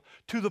theoretical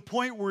to the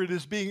point where it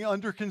is being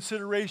under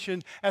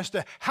consideration as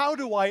to how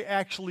do I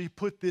actually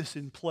put this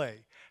in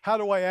play? How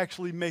do I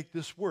actually make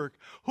this work?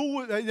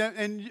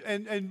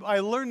 And I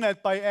learned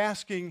that by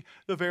asking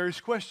the various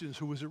questions.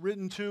 Who was it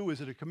written to? Is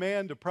it a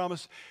command, a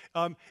promise?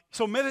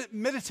 So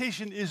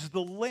meditation is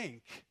the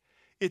link.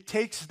 It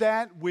takes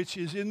that which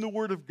is in the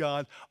Word of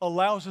God,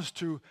 allows us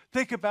to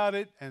think about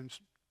it and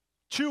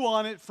chew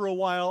on it for a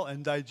while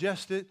and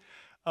digest it.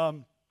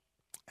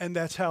 And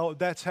that's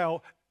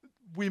how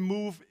we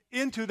move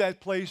into that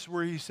place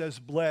where he says,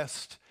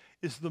 blessed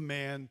is the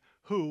man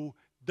who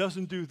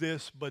doesn't do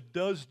this, but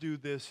does do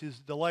this. His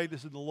delight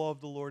is in the law of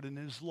the Lord, and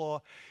in his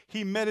law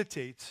he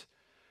meditates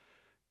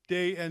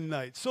day and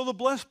night. So the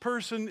blessed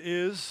person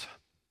is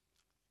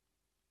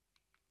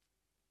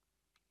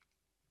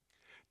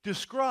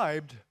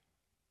described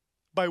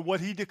by what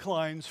he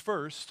declines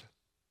first.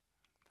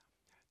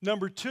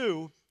 Number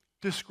two,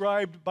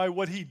 described by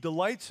what he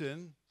delights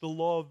in, the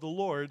law of the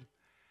Lord.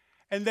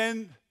 And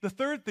then the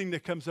third thing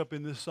that comes up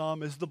in this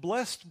psalm is the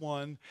blessed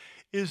one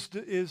is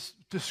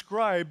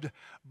described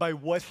by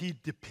what he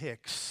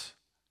depicts.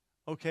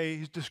 Okay,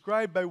 he's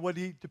described by what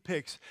he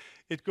depicts.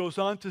 It goes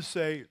on to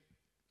say,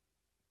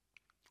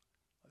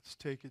 let's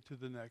take it to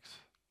the next.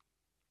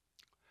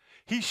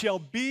 He shall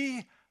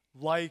be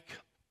like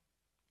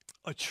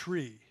a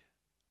tree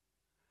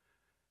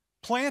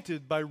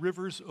planted by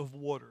rivers of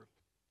water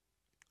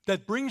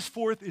that brings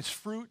forth its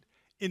fruit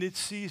in its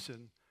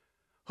season,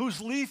 whose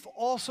leaf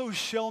also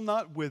shall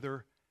not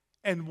wither,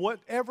 and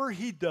whatever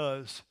he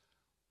does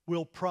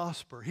will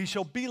prosper. He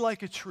shall be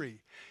like a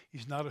tree.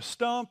 He's not a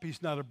stump.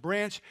 He's not a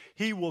branch.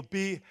 He will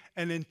be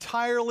an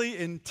entirely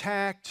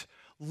intact,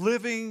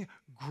 living,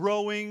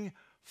 growing,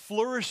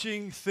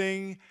 flourishing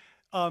thing,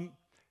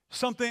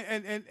 something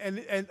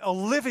and a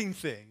living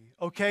thing,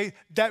 okay,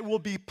 that will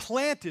be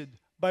planted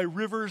by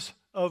rivers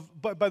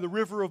by the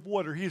river of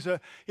water. He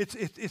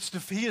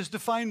is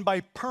defined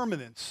by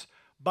permanence,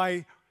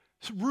 by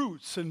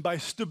roots, and by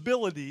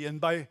stability,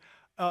 and by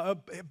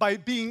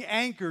being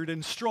anchored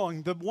and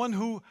strong. The one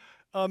who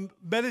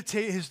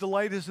his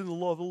delight is in the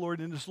law of the Lord,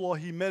 and in his law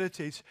he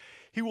meditates.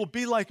 He will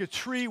be like a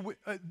tree,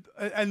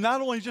 and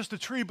not only just a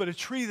tree, but a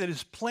tree that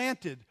is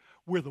planted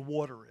where the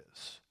water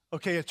is.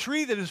 Okay, a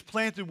tree that is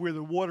planted where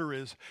the water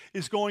is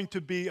going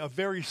to be a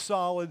very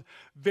solid,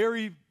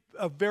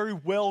 a very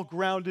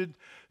well-grounded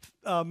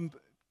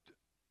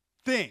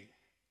thing,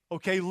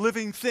 okay,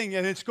 living thing,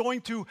 and it's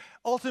going to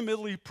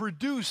ultimately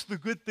produce the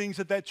good things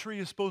that tree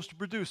is supposed to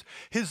produce.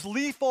 His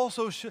leaf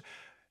also,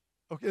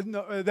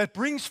 that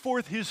brings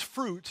forth his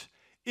fruit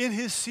in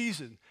his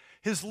season.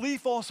 His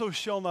leaf also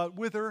shall not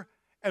wither,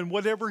 and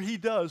whatever he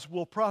does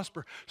will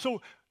prosper.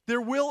 So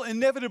there will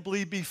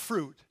inevitably be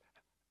fruit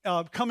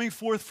coming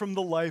forth from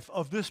the life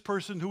of this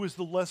person who is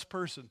the less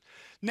person.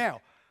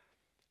 Now,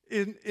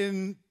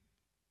 in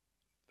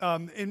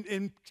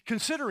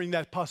considering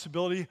that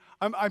possibility,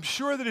 I'm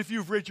sure that if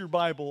you've read your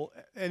Bible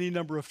any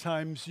number of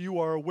times, you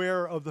are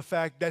aware of the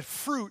fact that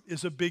fruit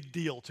is a big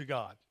deal to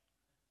God.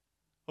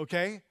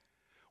 Okay?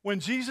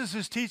 When Jesus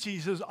is teaching, he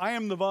says, I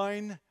am the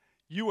vine,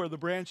 you are the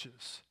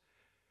branches.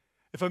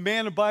 If a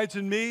man abides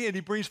in me and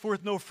he brings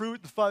forth no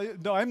fruit,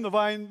 I'm the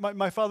vine,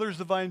 my Father is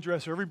the vine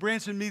dresser. Every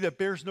branch in me that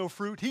bears no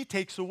fruit, he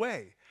takes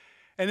away.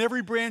 And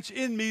every branch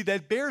in me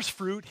that bears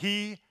fruit,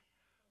 he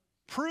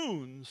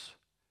prunes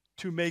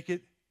to make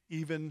it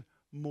even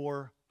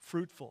more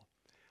fruitful.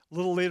 A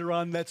little later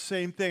on, that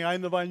same thing. I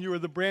am the vine, you are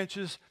the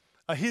branches.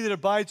 He that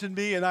abides in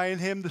me and I in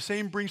him, the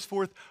same brings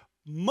forth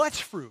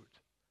much fruit.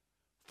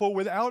 For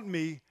without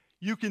me,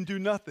 you can do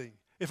nothing.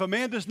 If a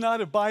man does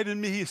not abide in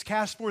me, he is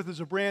cast forth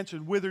as a branch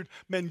and withered.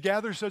 Men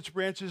gather such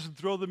branches and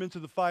throw them into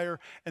the fire,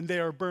 and they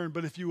are burned.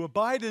 But if you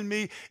abide in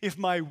me, if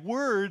my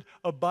word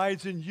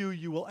abides in you,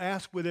 you will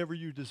ask whatever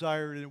you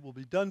desire, and it will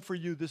be done for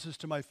you. This is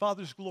to my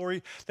Father's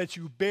glory, that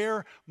you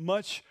bear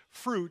much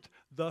fruit,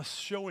 thus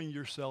showing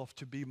yourself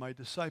to be my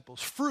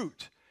disciples.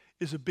 Fruit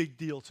is a big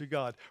deal to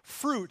God.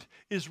 Fruit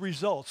is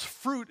results.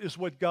 Fruit is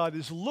what God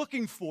is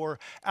looking for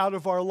out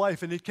of our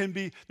life. And it can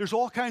be, there's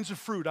all kinds of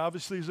fruit.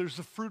 Obviously, there's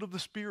the fruit of the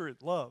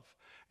Spirit, love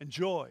and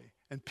joy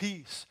and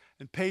peace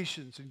and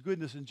patience and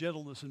goodness and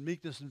gentleness and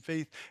meekness and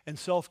faith and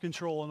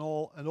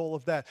self-control and all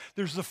of that.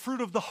 There's the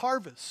fruit of the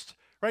harvest,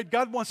 right?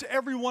 God wants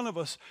every one of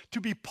us to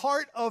be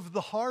part of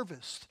the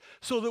harvest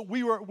so that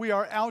we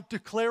are out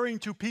declaring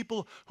to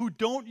people who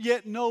don't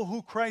yet know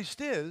who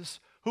Christ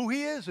is, who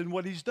he is and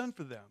what he's done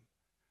for them.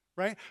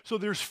 Right? So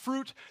there's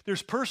fruit,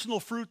 there's personal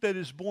fruit that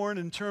is born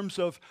in terms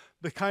of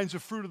the kinds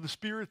of fruit of the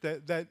Spirit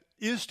that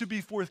is to be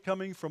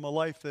forthcoming from a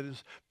life that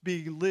is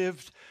being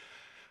lived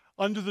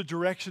under the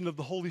direction of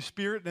the Holy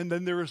Spirit. And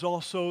then there is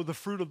also the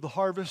fruit of the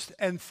harvest.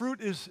 And fruit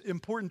is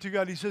important to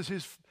God. He says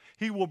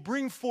he will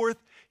bring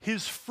forth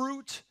his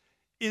fruit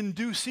in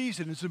due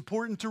season. It's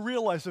important to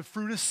realize that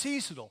fruit is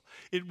seasonal.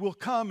 It will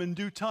come in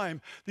due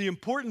time. The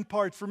important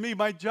part for me,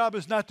 my job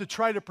is not to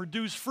try to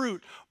produce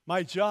fruit.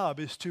 My job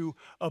is to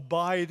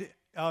abide.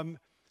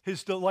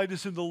 His delight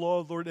is in the law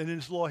of the Lord, and in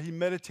his law he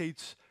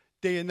meditates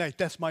day and night.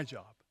 That's my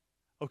job.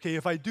 Okay,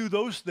 if I do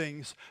those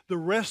things, the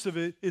rest of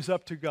it is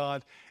up to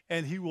God,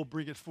 and he will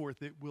bring it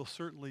forth. It will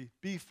certainly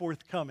be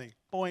forthcoming.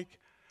 Boink.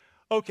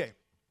 Okay,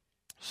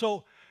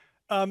 so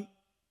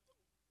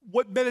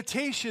what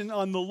meditation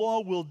on the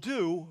law will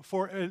do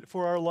for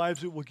our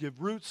lives, it will give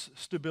roots,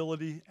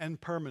 stability, and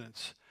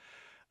permanence.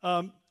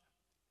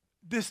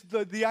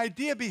 The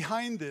idea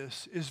behind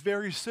this is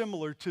very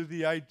similar to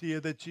the idea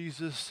that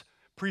Jesus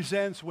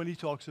presents when he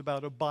talks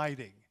about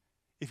abiding.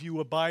 If you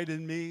abide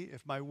in me,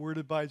 if my word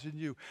abides in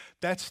you.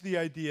 That's the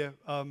idea.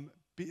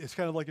 It's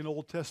kind of like an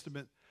Old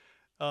Testament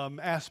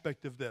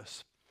aspect of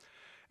this.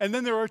 And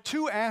then there are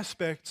two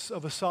aspects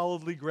of a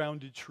solidly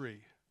grounded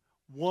tree.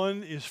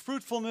 One is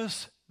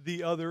fruitfulness,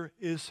 the other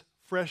is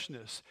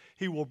freshness.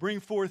 He will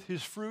bring forth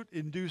his fruit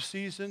in due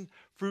season.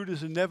 Fruit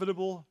is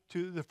inevitable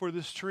for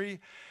this tree.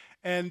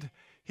 And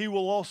he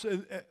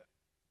also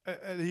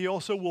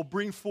will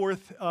bring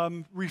forth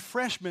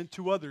refreshment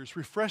to others.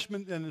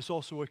 Refreshment then is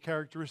also a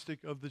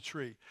characteristic of the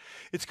tree.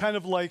 It's kind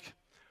of like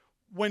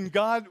when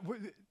God,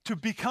 to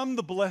become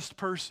the blessed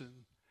person,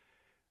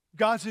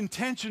 God's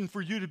intention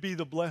for you to be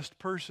the blessed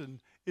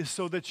person is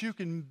so that you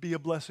can be a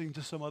blessing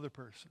to some other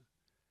person.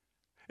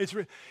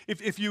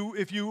 If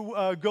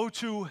you go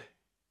to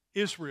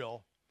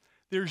Israel,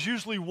 there's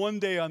usually one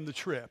day on the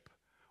trip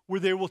where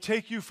they will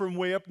take you from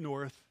way up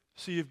north,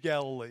 Sea of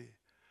Galilee,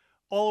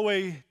 all the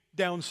way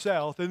down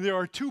south, and there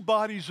are two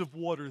bodies of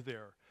water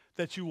there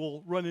that you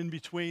will run in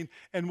between,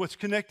 and what's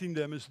connecting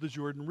them is the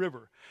Jordan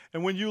River.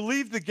 And when you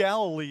leave the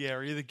Galilee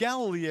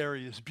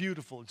area is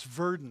beautiful, it's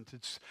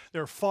verdant,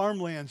 there are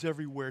farmlands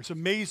everywhere. It's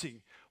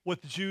amazing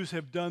what the Jews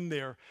have done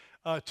there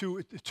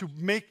to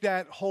make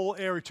that whole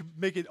area, to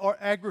make it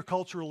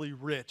agriculturally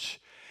rich.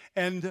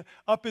 And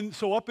up in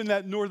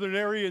that northern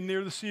area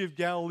near the Sea of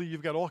Galilee,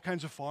 you've got all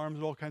kinds of farms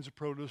and all kinds of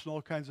produce and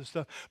all kinds of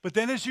stuff. But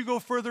then as you go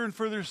further and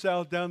further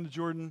south down the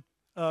Jordan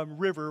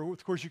River,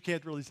 of course you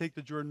can't really take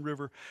the Jordan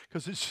River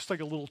because it's just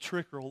like a little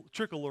trickle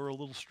or a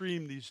little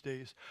stream these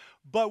days.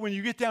 But when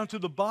you get down to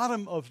the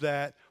bottom of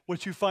that,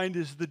 what you find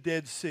is the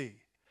Dead Sea.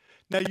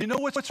 Now, you know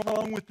what's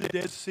wrong with the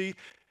Dead Sea?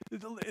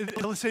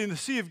 Let's say in the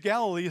Sea of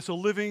Galilee, it's a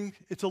living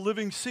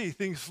sea.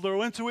 Things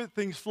flow into it,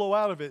 things flow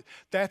out of it.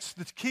 That's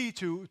the key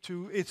to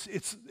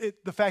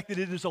the fact that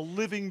it is a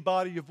living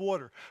body of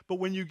water. But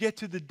when you get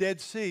to the Dead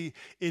Sea,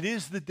 it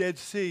is the Dead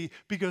Sea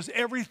because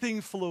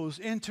everything flows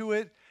into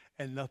it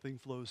and nothing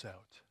flows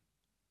out.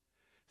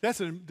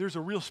 There's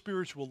a real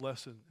spiritual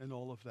lesson in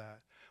all of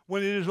that.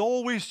 When it is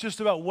always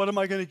just about what am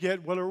I going to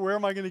get, where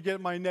am I going to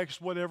get my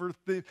next whatever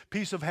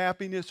piece of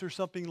happiness or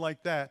something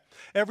like that,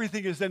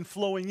 everything is then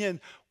flowing in.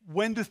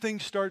 When do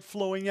things start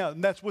flowing out?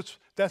 And that's what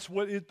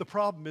the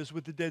problem is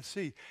with the Dead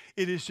Sea.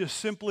 It is just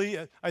simply,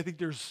 I think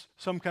there's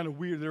some kind of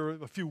there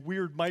are a few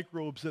weird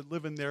microbes that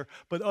live in there,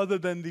 but other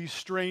than these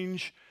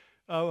strange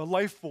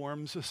life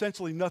forms,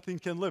 essentially nothing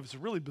can live. It's a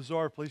really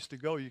bizarre place to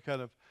go. You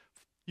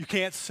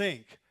can't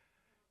sink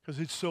because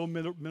it's so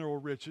mineral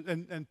rich.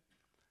 And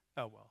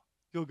oh well.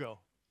 You'll go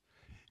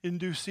in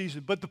due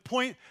season. But the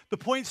point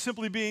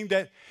simply being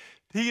that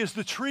he is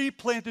the tree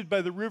planted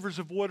by the rivers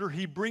of water.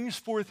 He brings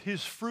forth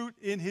his fruit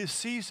in his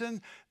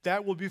season.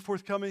 That will be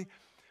forthcoming.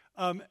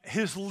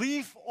 His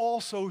leaf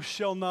also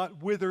shall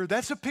not wither.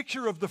 That's a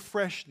picture of the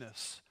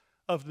freshness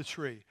of the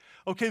tree.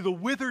 Okay, the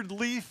withered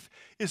leaf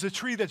is a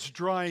tree that's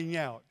drying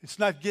out. It's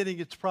not getting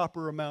its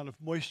proper amount of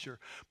moisture.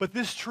 But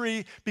this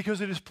tree,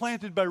 because it is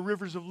planted by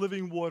rivers of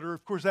living water,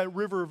 of course that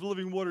river of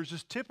living water is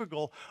just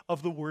typical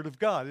of the Word of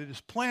God. It is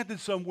planted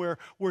somewhere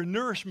where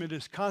nourishment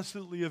is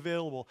constantly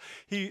available.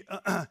 He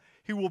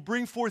will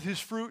bring forth his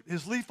fruit.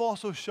 His leaf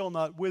also shall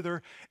not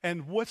wither,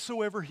 and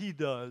whatsoever he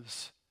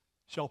does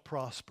shall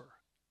prosper.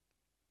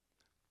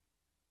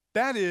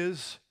 That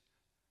is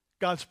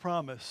God's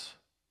promise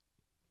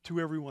to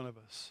every one of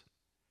us.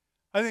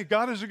 I think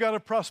God is a God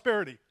of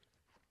prosperity.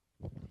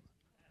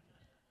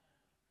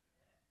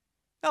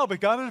 No, but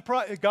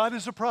God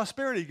is a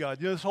prosperity God.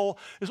 You know,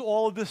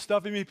 all of this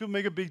stuff. I mean, people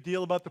make a big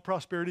deal about the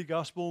prosperity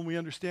gospel, and we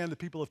understand that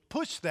people have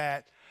pushed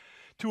that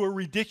to a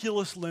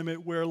ridiculous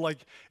limit where, like,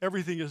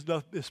 everything is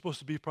supposed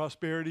to be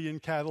prosperity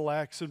and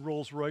Cadillacs and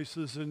Rolls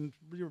Royces and,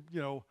 you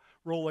know,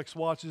 Rolex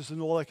watches and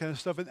all that kind of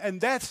stuff.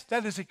 And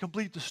that is a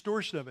complete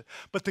distortion of it.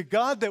 But the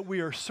God that we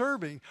are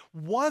serving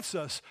wants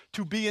us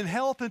to be in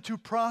health and to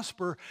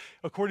prosper,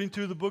 according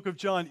to the book of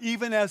John,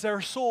 even as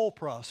our soul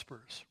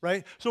prospers,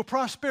 right? So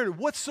prosperity,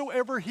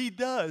 whatsoever he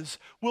does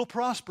will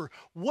prosper.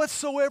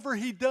 Whatsoever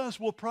he does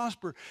will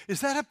prosper. Is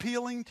that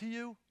appealing to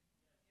you?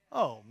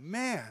 Oh,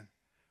 man.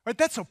 Right?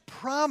 That's a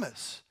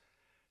promise.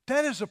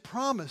 That is a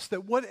promise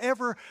that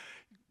whatever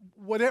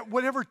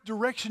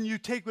direction you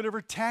take,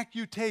 whatever tack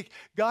you take,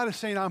 God is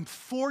saying, I'm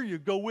for you.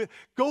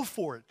 Go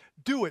for it.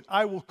 Do it.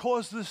 I will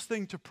cause this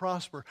thing to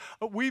prosper.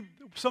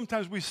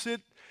 Sometimes we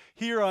sit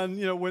here on,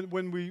 you know,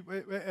 when we,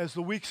 as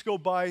the weeks go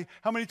by,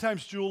 how many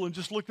times, Jewel, and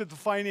just looked at the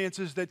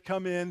finances that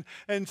come in,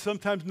 and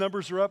sometimes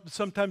numbers are up, and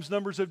sometimes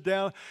numbers are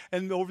down,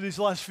 and over these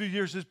last few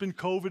years there's been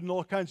COVID and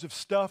all kinds of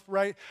stuff,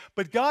 right?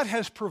 But God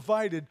has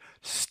provided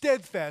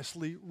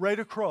steadfastly right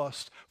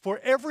across for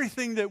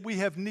everything that we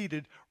have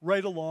needed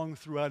right along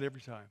throughout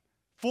every time.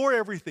 For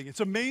everything.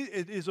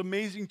 It is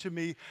amazing to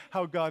me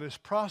how God has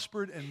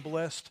prospered and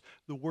blessed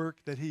the work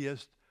that he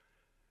has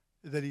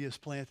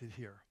planted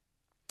here.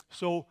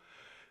 So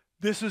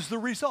this is the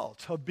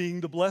result of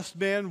being the blessed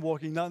man,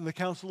 walking not in the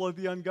counsel of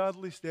the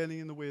ungodly, standing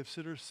in the way of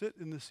sinners, sit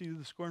in the seat of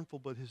the scornful,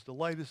 but his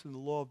delight is in the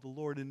law of the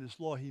Lord. In his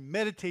law he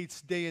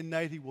meditates day and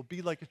night. He will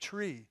be like a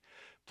tree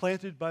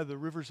planted by the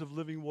rivers of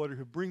living water,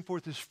 who bring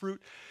forth his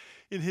fruit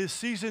in his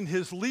season.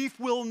 His leaf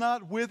will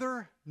not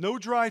wither, no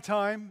dry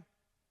time,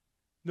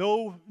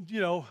 no,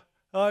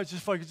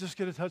 if I could just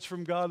get a touch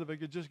from God, if I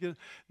could just get it.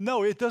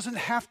 No, it doesn't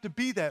have to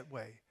be that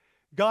way.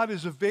 God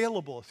is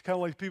available. It's kind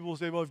of like people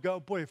say, well,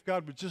 if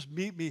God would just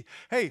meet me.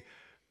 Hey,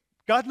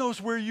 God knows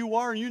where you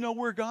are, and you know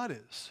where God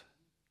is.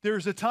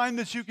 There's a time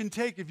that you can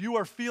take if you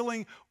are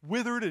feeling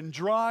withered and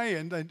dry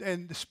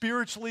and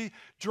spiritually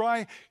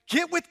dry.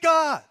 Get with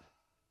God.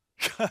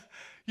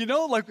 You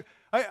know, like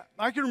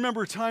I can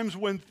remember times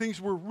when things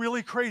were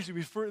really crazy.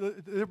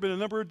 There have been a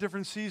number of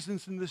different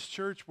seasons in this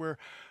church where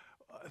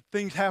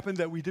things happened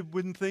that we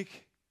wouldn't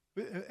think.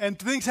 And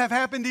things have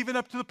happened even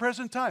up to the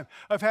present time.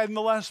 I've had in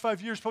the last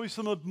 5 years probably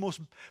some of the most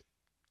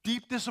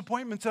deep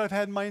disappointments that I've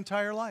had in my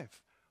entire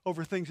life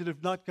over things that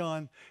have not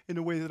gone in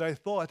the way that I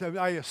thought.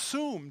 I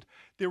assumed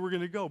they were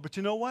going to go. But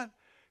you know what?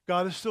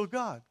 God is still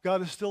God.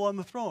 God is still on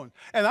the throne.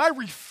 And I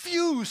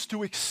refuse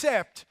to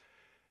accept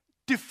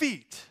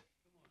defeat.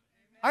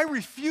 I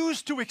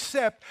refuse to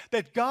accept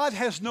that God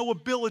has no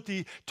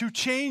ability to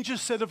change a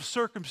set of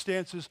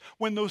circumstances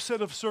when those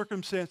set of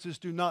circumstances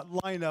do not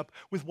line up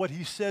with what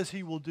he says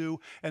he will do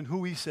and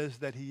who he says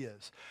that he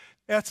is.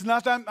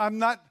 I'm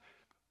not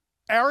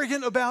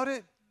arrogant about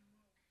it,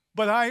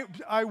 but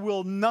I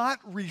will not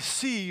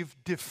receive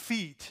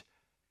defeat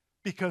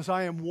because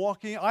I am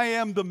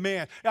the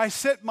man.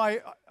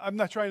 I'm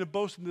not trying to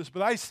boast in this,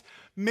 but I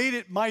made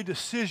it my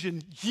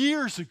decision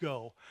years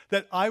ago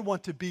that I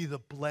want to be the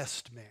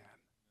blessed man.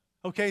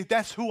 Okay,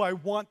 that's who I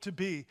want to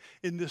be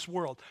in this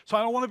world. So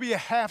I don't want to be a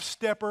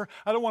half-stepper.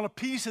 I don't want a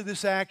piece of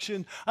this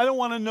action. I don't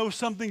want to know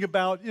something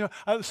about,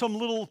 some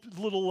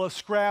little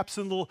scraps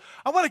and little.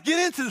 I want to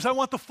get into this. I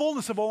want the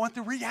fullness of it. I want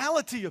the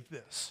reality of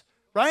this,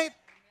 right?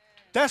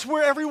 That's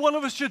where every one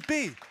of us should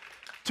be,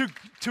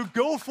 to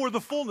go for the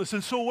fullness.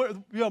 And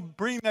so,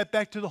 bringing that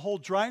back to the whole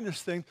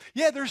dryness thing,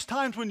 there's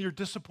times when you're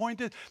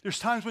disappointed. There's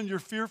times when you're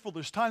fearful.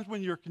 There's times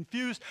when you're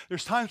confused.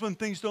 There's times when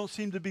things don't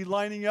seem to be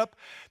lining up.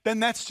 Then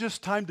that's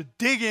just time to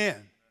dig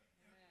in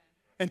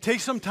and take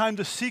some time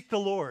to seek the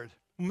Lord.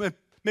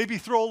 Maybe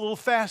throw a little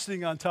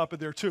fasting on top of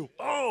there too.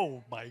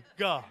 Oh my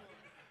God.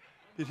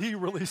 Did he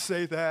really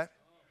say that?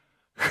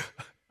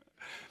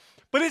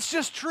 But it's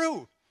just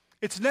true.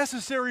 It's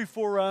necessary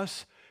for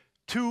us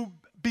to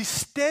be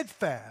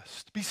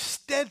steadfast,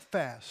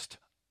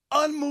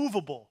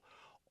 unmovable,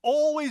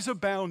 always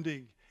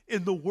abounding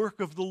in the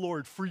work of the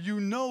Lord, for you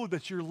know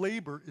that your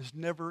labor is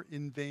never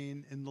in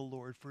vain in the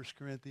Lord. 1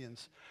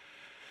 Corinthians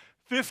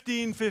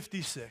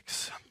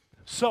 15:56.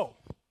 So,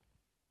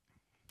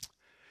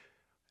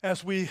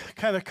 as we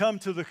kind of come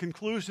to the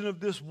conclusion of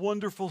this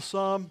wonderful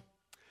psalm,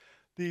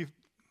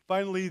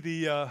 finally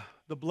the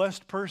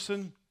blessed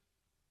person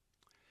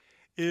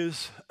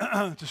is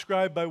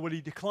described by what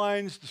he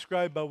declines,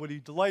 described by what he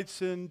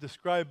delights in,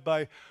 described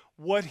by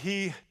what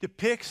he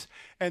depicts,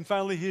 and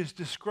finally he is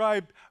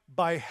described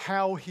by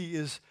how he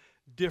is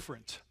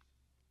different.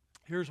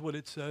 Here's what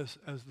it says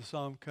as the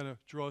psalm kind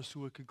of draws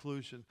to a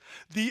conclusion.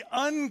 The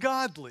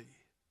ungodly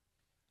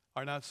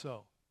are not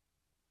so.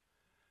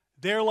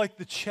 They're like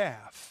the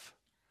chaff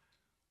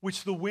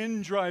which the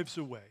wind drives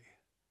away.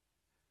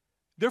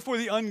 Therefore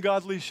the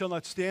ungodly shall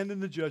not stand in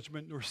the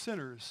judgment, nor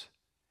sinners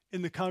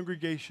in the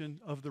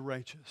congregation of the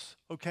righteous.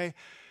 Okay?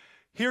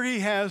 Here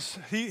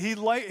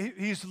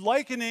he's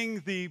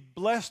likening the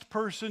blessed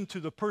person to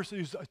the person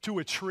who's to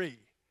a tree.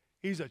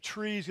 He's a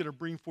tree. He's going to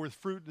bring forth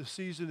fruit in the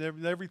season.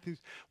 Everything,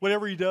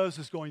 whatever he does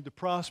is going to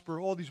prosper.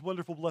 All these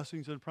wonderful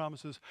blessings and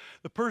promises.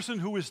 The person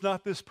who is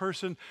not this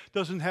person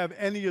doesn't have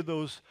any of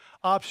those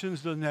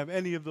options, doesn't have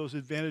any of those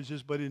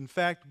advantages, but in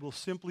fact will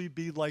simply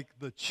be like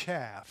the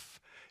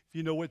chaff. If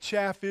you know what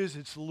chaff is,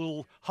 it's a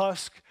little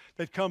husk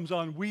that comes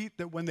on wheat,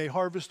 that when they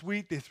harvest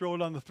wheat, they throw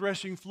it on the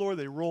threshing floor,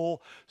 they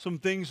roll some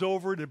things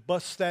over it, it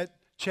busts that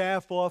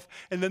chaff off,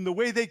 and then the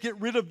way they get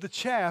rid of the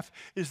chaff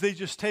is they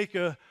just take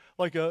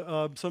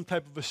some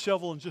type of a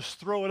shovel and just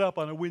throw it up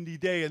on a windy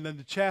day, and then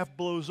the chaff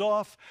blows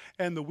off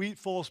and the wheat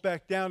falls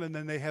back down, and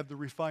then they have the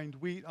refined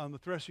wheat on the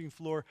threshing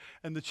floor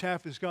and the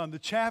chaff is gone. The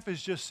chaff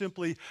is just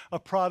simply a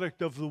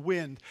product of the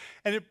wind.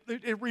 And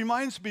it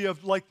reminds me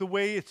of like the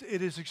way it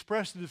is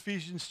expressed in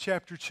Ephesians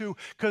chapter 2,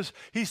 because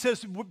he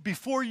says,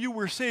 before you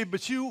were saved,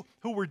 but you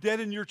who were dead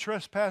in your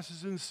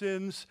trespasses and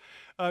sins,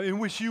 in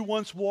which you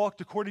once walked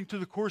according to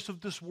the course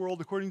of this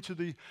world, according to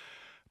the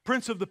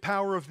prince of the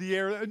power of the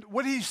air. And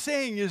what he's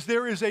saying is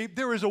there is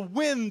a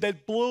wind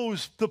that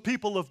blows the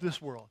people of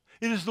this world.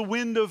 It is the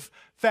wind of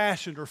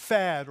fashion or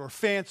fad or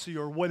fancy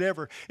or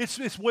whatever.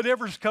 It's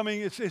whatever's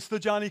coming. It's the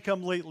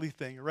Johnny-come-lately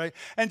thing, right?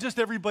 And just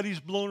everybody's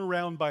blown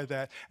around by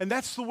that. And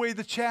that's the way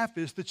the chaff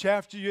is. The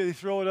chaff, they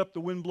throw it up,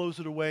 the wind blows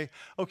it away,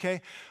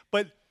 okay?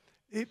 But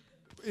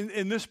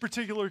in this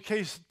particular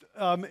case,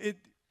 it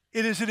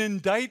is an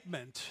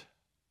indictment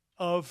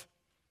of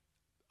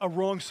a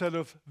wrong set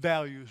of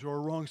values or a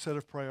wrong set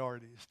of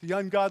priorities. The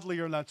ungodly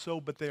are not so,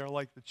 but they are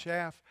like the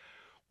chaff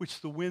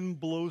which the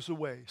wind blows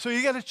away. So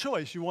you got a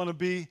choice. You want to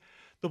be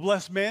the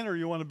blessed man or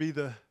you want to be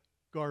the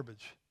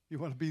garbage. You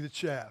want to be the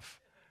chaff,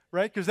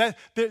 right? Because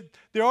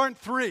there aren't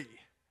three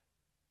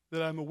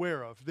that I'm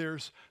aware of.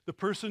 There's the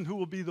person who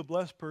will be the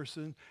blessed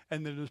person,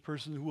 and then there's the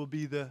person who will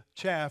be the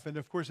chaff. And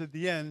of course, at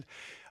the end,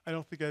 I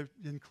don't think I've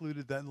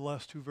included that in the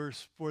last two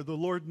verses. For the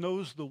Lord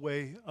knows the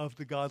way of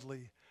the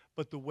godly,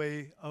 but the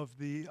way of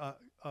the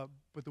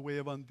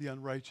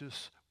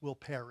unrighteous will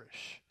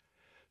perish.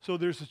 So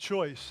there's a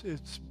choice.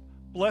 It's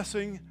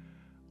blessing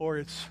or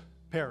it's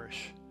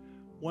perish.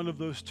 One of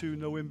those two,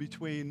 no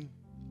in-between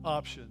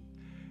option.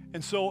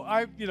 And so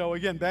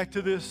again, back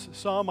to this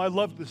psalm. I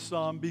love this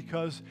psalm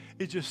because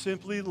it just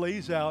simply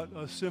lays out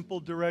a simple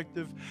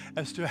directive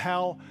as to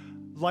how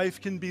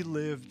life can be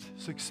lived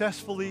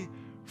successfully,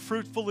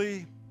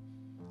 fruitfully,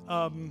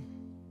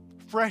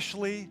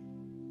 freshly,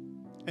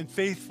 and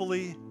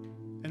faithfully,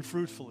 and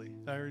fruitfully.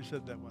 I already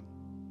said that one,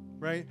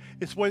 right?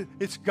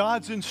 It's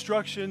God's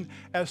instruction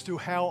as to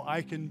how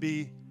I can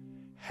be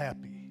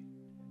happy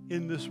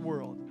in this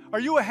world. Are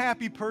you a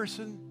happy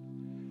person?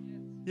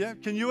 Yeah.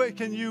 Can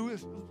you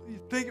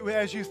think,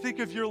 as you think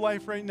of your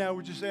life right now,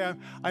 would you say,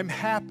 I'm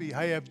happy,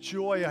 I have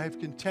joy, I have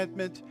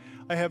contentment,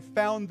 I have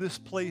found this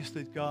place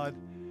that God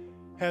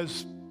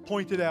has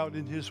pointed out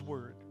in His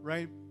Word,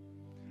 right?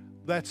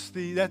 That's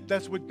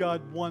what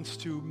God wants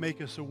to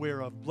make us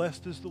aware of.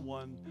 Blessed is the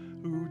one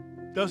who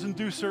doesn't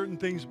do certain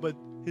things, but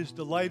his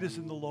delight is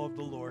in the law of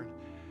the Lord.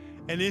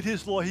 And in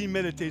His law he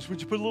meditates.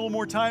 Would you put a little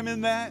more time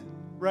in that?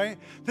 Right?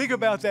 Think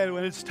about that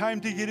when it's time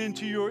to get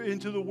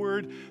into the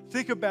Word.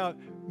 Think about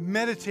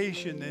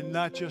meditation and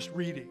not just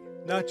reading,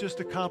 not just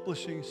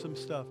accomplishing some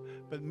stuff,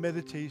 but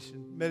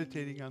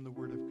meditating on the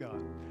Word of God.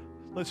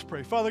 Let's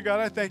pray. Father God,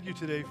 I thank you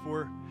today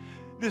for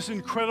this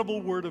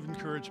incredible word of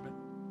encouragement,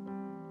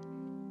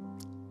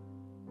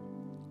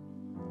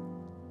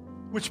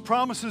 which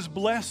promises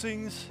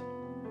blessings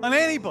on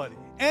anybody.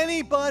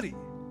 Anybody.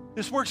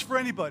 This works for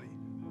anybody.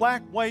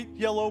 Black, white,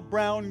 yellow,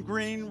 brown,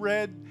 green,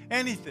 red,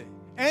 anything.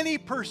 Any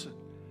person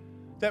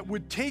that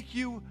would take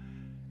you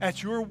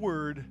at your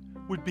word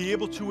would be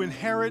able to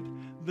inherit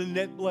the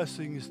net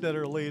blessings that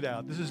are laid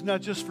out. This is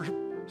not just for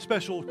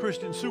special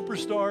Christian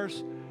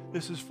superstars.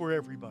 This is for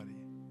everybody.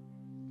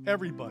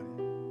 Everybody.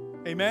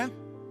 Amen?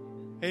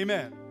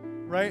 Amen.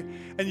 Right?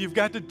 And you've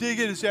got to dig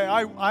in and say,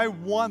 I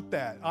want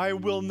that. I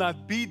will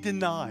not be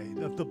denied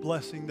of the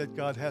blessing that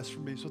God has for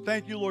me. So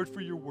thank you, Lord,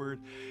 for your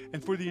word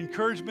and for the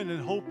encouragement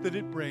and hope that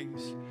it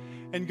brings.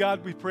 And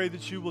God, we pray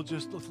that you will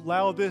just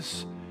allow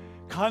this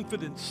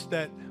confidence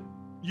that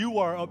you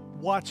are up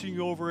watching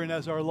over, and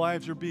as our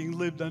lives are being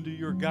lived under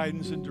your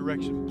guidance and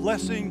direction,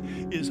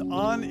 blessing is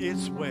on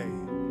its way.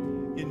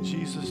 In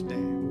Jesus'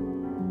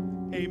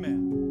 name,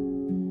 amen.